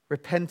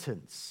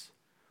repentance.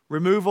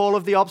 Remove all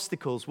of the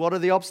obstacles. What are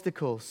the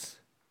obstacles?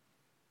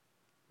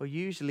 Well,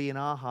 usually in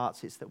our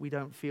hearts, it's that we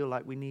don't feel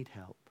like we need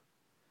help.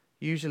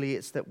 Usually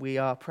it's that we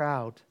are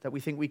proud, that we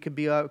think we can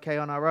be okay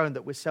on our own,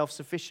 that we're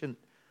self-sufficient,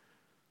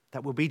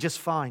 that we'll be just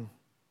fine.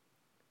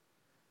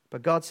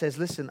 But God says,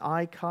 listen,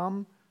 I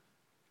come,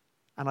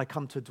 and I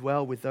come to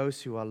dwell with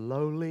those who are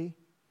lowly,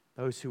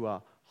 those who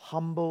are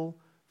humble,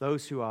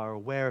 those who are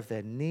aware of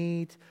their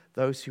need,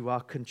 those who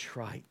are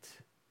contrite,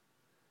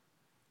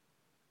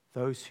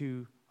 those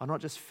who are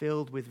not just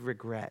filled with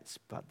regrets,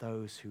 but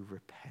those who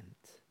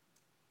repent.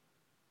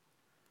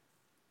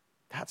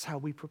 That's how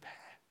we prepare.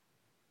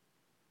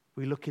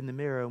 We look in the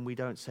mirror and we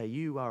don't say,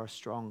 you are a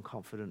strong,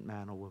 confident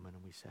man or woman.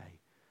 And we say,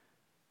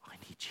 I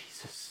need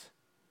Jesus.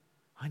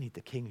 I need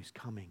the King who's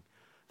coming,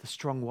 the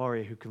strong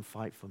warrior who can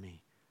fight for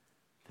me,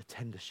 the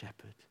tender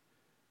shepherd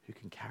who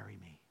can carry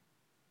me.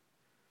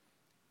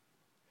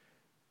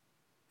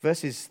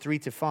 Verses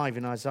 3-5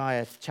 in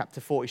Isaiah chapter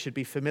 40 should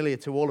be familiar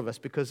to all of us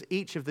because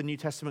each of the New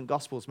Testament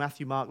Gospels,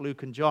 Matthew, Mark,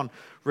 Luke, and John,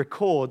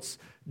 records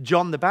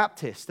John the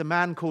Baptist, a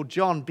man called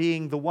John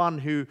being the one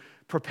who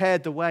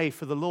prepared the way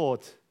for the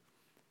Lord.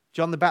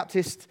 John the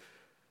Baptist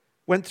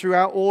went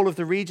throughout all of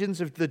the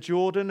regions of the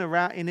Jordan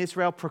around in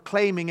Israel,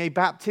 proclaiming a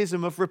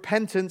baptism of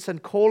repentance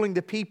and calling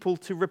the people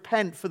to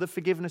repent for the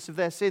forgiveness of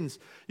their sins.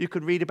 You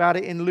could read about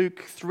it in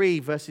Luke 3,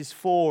 verses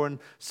 4 and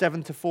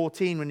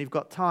 7-14 when you've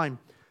got time.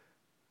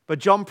 But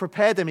John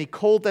prepared them. He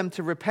called them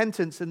to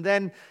repentance. And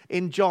then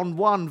in John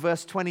 1,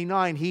 verse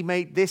 29, he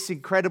made this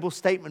incredible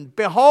statement,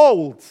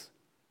 "Behold,"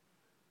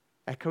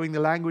 echoing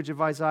the language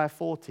of Isaiah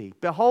 40,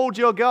 "Behold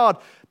your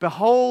God.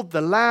 Behold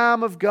the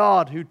Lamb of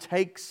God who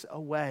takes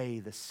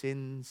away the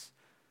sins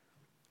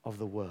of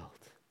the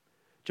world."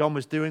 John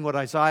was doing what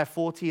Isaiah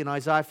 40 and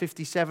Isaiah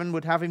 57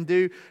 would have him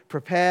do,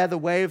 prepare the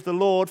way of the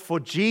Lord for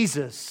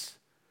Jesus,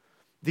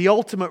 the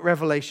ultimate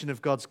revelation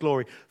of God's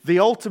glory, the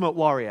ultimate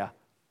warrior,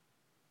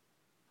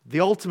 the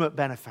ultimate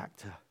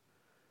benefactor,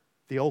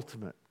 the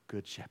ultimate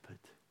good shepherd.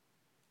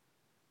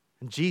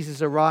 And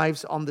Jesus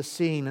arrives on the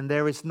scene, and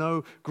there is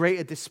no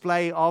greater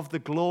display of the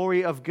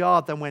glory of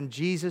God than when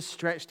Jesus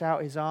stretched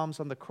out his arms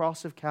on the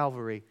cross of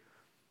Calvary,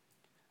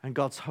 and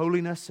God's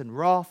holiness and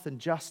wrath and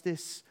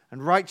justice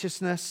and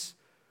righteousness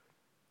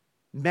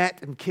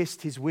met and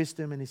kissed his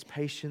wisdom and his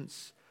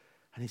patience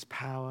and his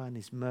power and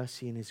his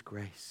mercy and his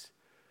grace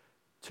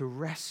to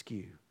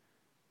rescue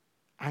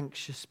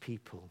anxious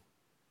people,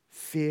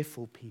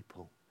 fearful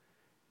people,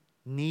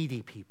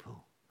 needy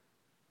people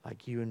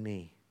like you and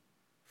me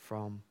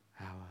from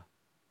our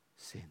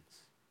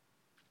sins.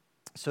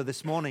 So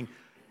this morning,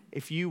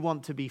 if you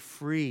want to be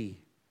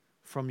free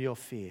from your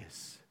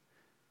fears,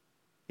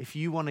 if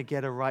you want to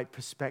get a right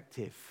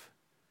perspective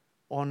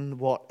on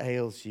what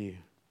ails you,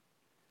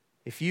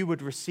 if you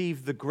would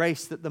receive the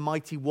grace that the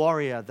mighty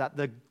warrior, that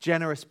the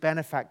generous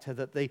benefactor,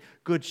 that the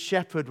good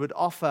shepherd would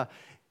offer,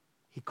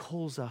 he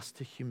calls us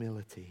to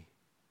humility.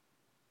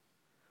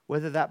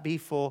 Whether that be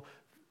for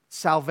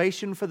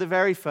salvation for the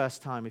very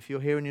first time, if you're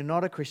here and you're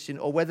not a Christian,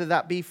 or whether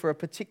that be for a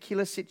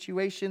particular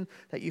situation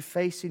that you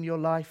face in your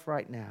life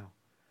right now,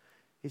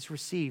 it's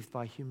received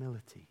by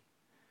humility.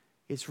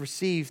 It's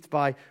received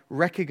by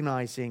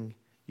recognizing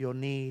your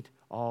need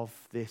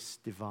of this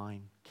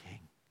divine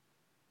King.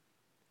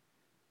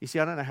 You see,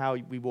 I don't know how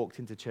we walked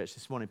into church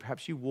this morning.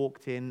 Perhaps you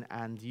walked in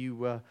and you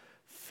were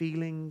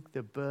feeling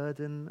the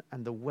burden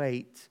and the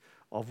weight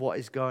of what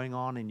is going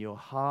on in your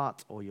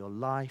heart or your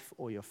life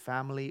or your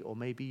family or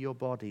maybe your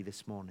body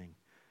this morning.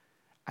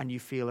 And you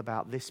feel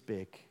about this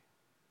big.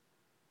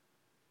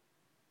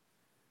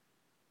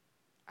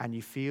 And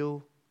you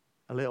feel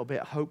a little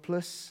bit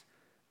hopeless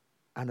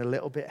and a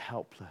little bit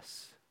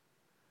helpless.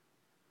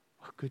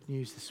 Well, good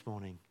news this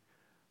morning.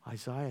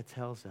 Isaiah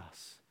tells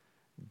us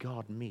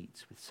God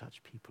meets with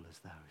such people as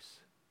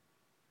those.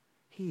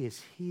 He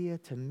is here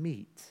to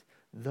meet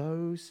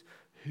those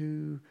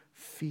who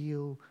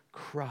feel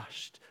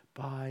crushed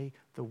by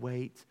the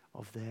weight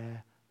of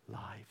their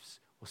lives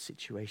or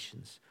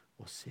situations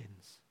or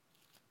sins.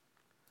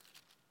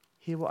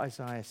 Hear what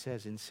Isaiah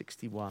says in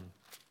 61,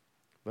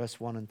 verse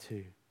 1 and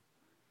 2.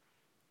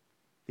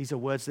 These are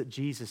words that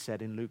Jesus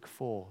said in Luke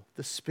 4.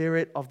 "The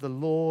Spirit of the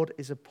Lord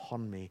is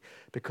upon me,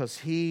 because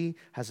he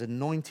has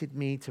anointed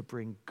me to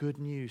bring good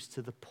news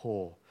to the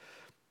poor.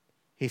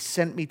 He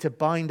sent me to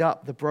bind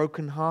up the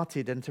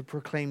brokenhearted and to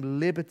proclaim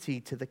liberty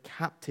to the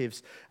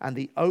captives and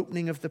the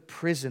opening of the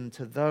prison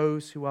to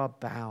those who are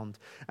bound,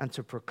 and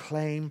to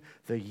proclaim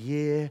the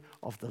year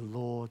of the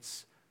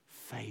Lord's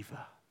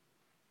favor."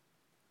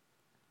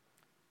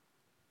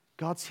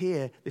 God's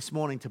here this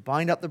morning to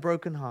bind up the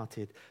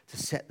brokenhearted, to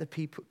set the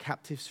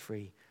captives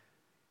free,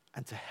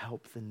 and to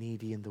help the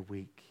needy and the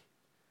weak.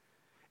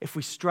 If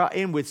we strut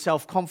in with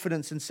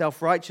self-confidence and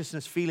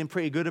self-righteousness, feeling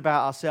pretty good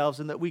about ourselves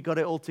and that we got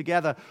it all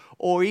together,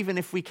 or even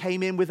if we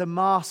came in with a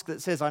mask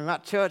that says, "I'm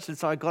at church and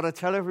so I've got to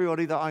tell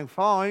everybody that I'm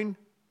fine.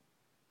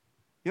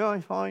 Yeah,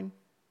 I'm fine.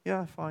 Yeah,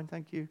 I'm fine,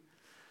 thank you."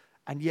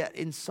 And yet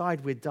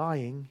inside we're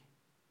dying,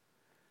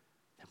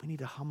 then we need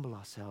to humble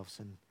ourselves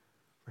and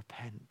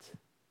repent.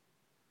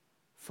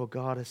 For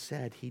God has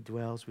said he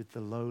dwells with the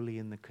lowly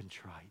and the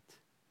contrite.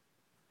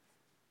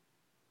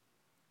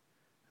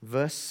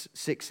 Verse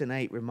 6 and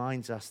 8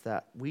 reminds us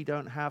that we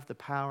don't have the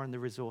power and the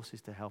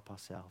resources to help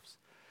ourselves.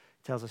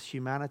 It tells us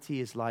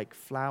humanity is like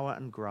flower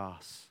and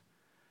grass.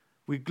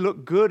 We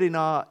look good in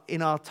our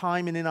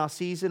time and in our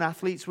season.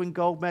 Athletes win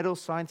gold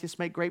medals. Scientists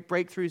make great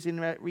breakthroughs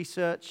in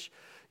research.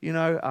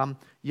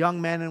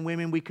 Young men and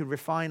women, we could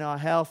refine our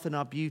health and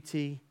our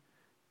beauty.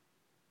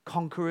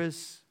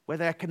 Conquerors,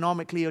 whether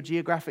economically or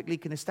geographically,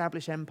 can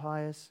establish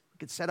empires. We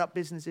could set up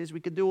businesses. We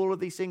could do all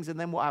of these things, and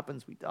then what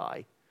happens? We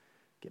die.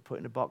 Get put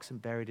in a box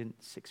and buried in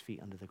 6 feet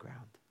under the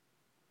ground.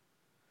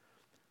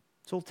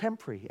 It's all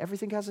temporary.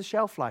 Everything has a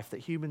shelf life that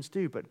humans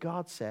do, but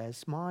God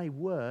says, my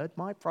word,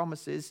 my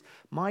promises,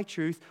 my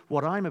truth,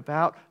 what I'm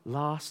about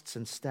lasts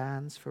and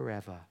stands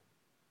forever.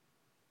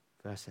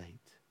 Verse 8.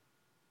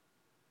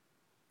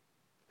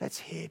 Let's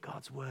hear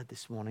God's word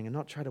this morning and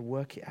not try to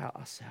work it out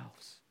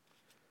ourselves.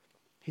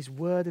 His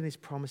word and his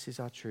promises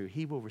are true.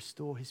 He will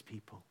restore his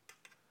people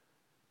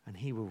and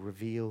he will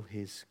reveal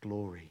his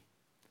glory.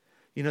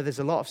 You know, there's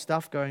a lot of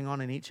stuff going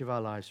on in each of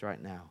our lives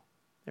right now.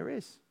 There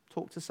is.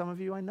 Talk to some of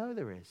you, I know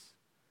there is.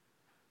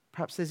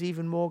 Perhaps there's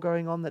even more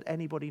going on that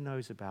anybody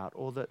knows about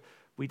or that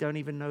we don't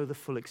even know the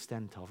full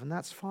extent of. And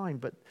that's fine.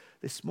 But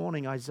this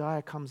morning,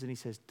 Isaiah comes and he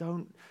says,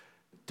 don't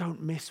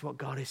miss what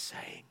God is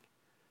saying.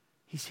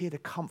 He's here to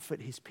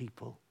comfort his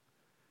people.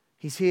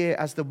 He's here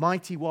as the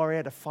mighty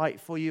warrior to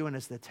fight for you and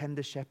as the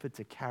tender shepherd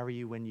to carry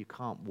you when you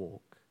can't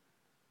walk.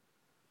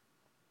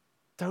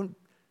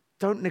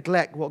 Don't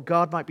neglect what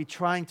God might be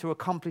trying to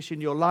accomplish in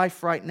your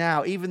life right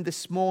now, even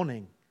this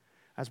morning.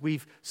 As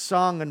we've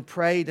sung and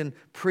prayed and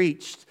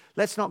preached,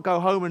 let's not go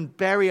home and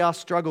bury our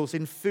struggles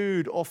in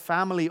food or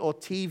family or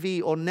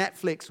TV or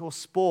Netflix or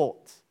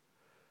sport.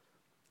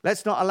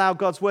 Let's not allow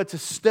God's word to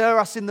stir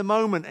us in the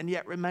moment and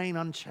yet remain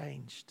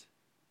unchanged.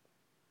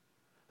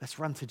 Let's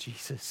run to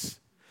Jesus.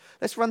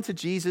 Let's run to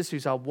Jesus,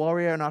 who's our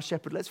warrior and our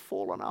shepherd. Let's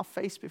fall on our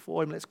face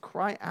before him. Let's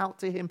cry out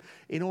to him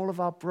in all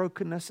of our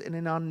brokenness and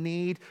in our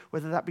need,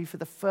 whether that be for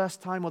the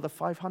first time or the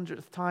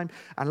 500th time.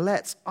 And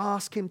let's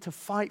ask him to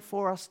fight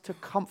for us, to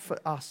comfort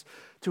us,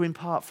 to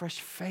impart fresh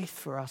faith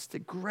for us, to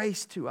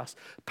grace to us,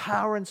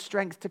 power and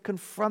strength to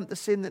confront the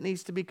sin that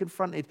needs to be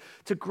confronted,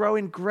 to grow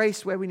in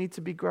grace where we need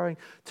to be growing,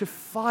 to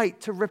fight,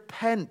 to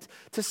repent,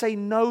 to say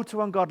no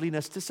to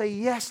ungodliness, to say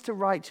yes to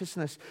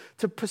righteousness,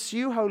 to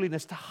pursue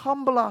holiness, to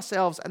humble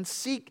ourselves and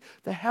seek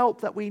the help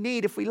that we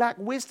need. If we lack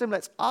wisdom,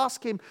 let's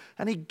ask him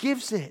and he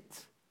gives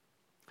it.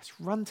 Let's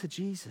run to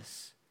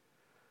Jesus,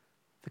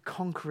 the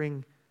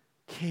conquering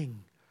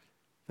King,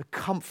 the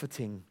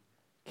comforting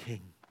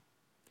King.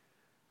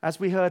 As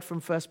we heard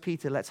from 1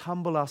 Peter, let's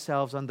humble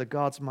ourselves under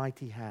God's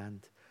mighty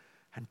hand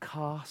and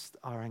cast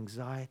our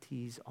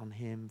anxieties on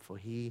him, for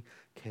he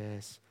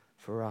cares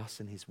for us,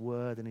 and his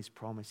word and his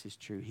promise is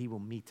true. He will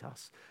meet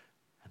us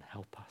and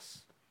help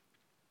us.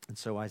 And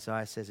so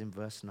Isaiah says in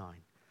verse 9,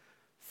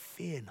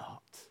 fear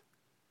not.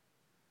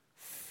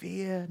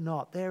 Fear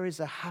not. There is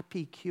a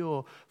happy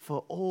cure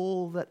for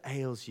all that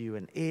ails you,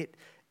 and it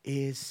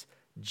is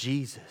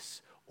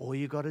Jesus. All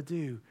you got to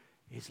do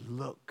is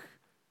look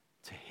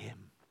to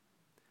him.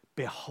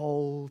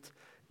 Behold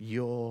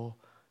your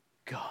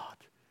God,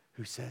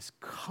 who says,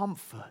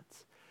 comfort,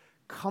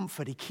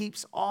 comfort. He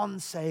keeps on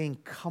saying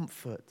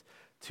comfort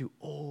to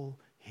all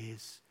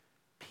his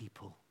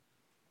people.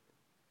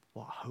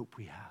 What hope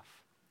we have.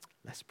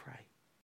 Let's pray.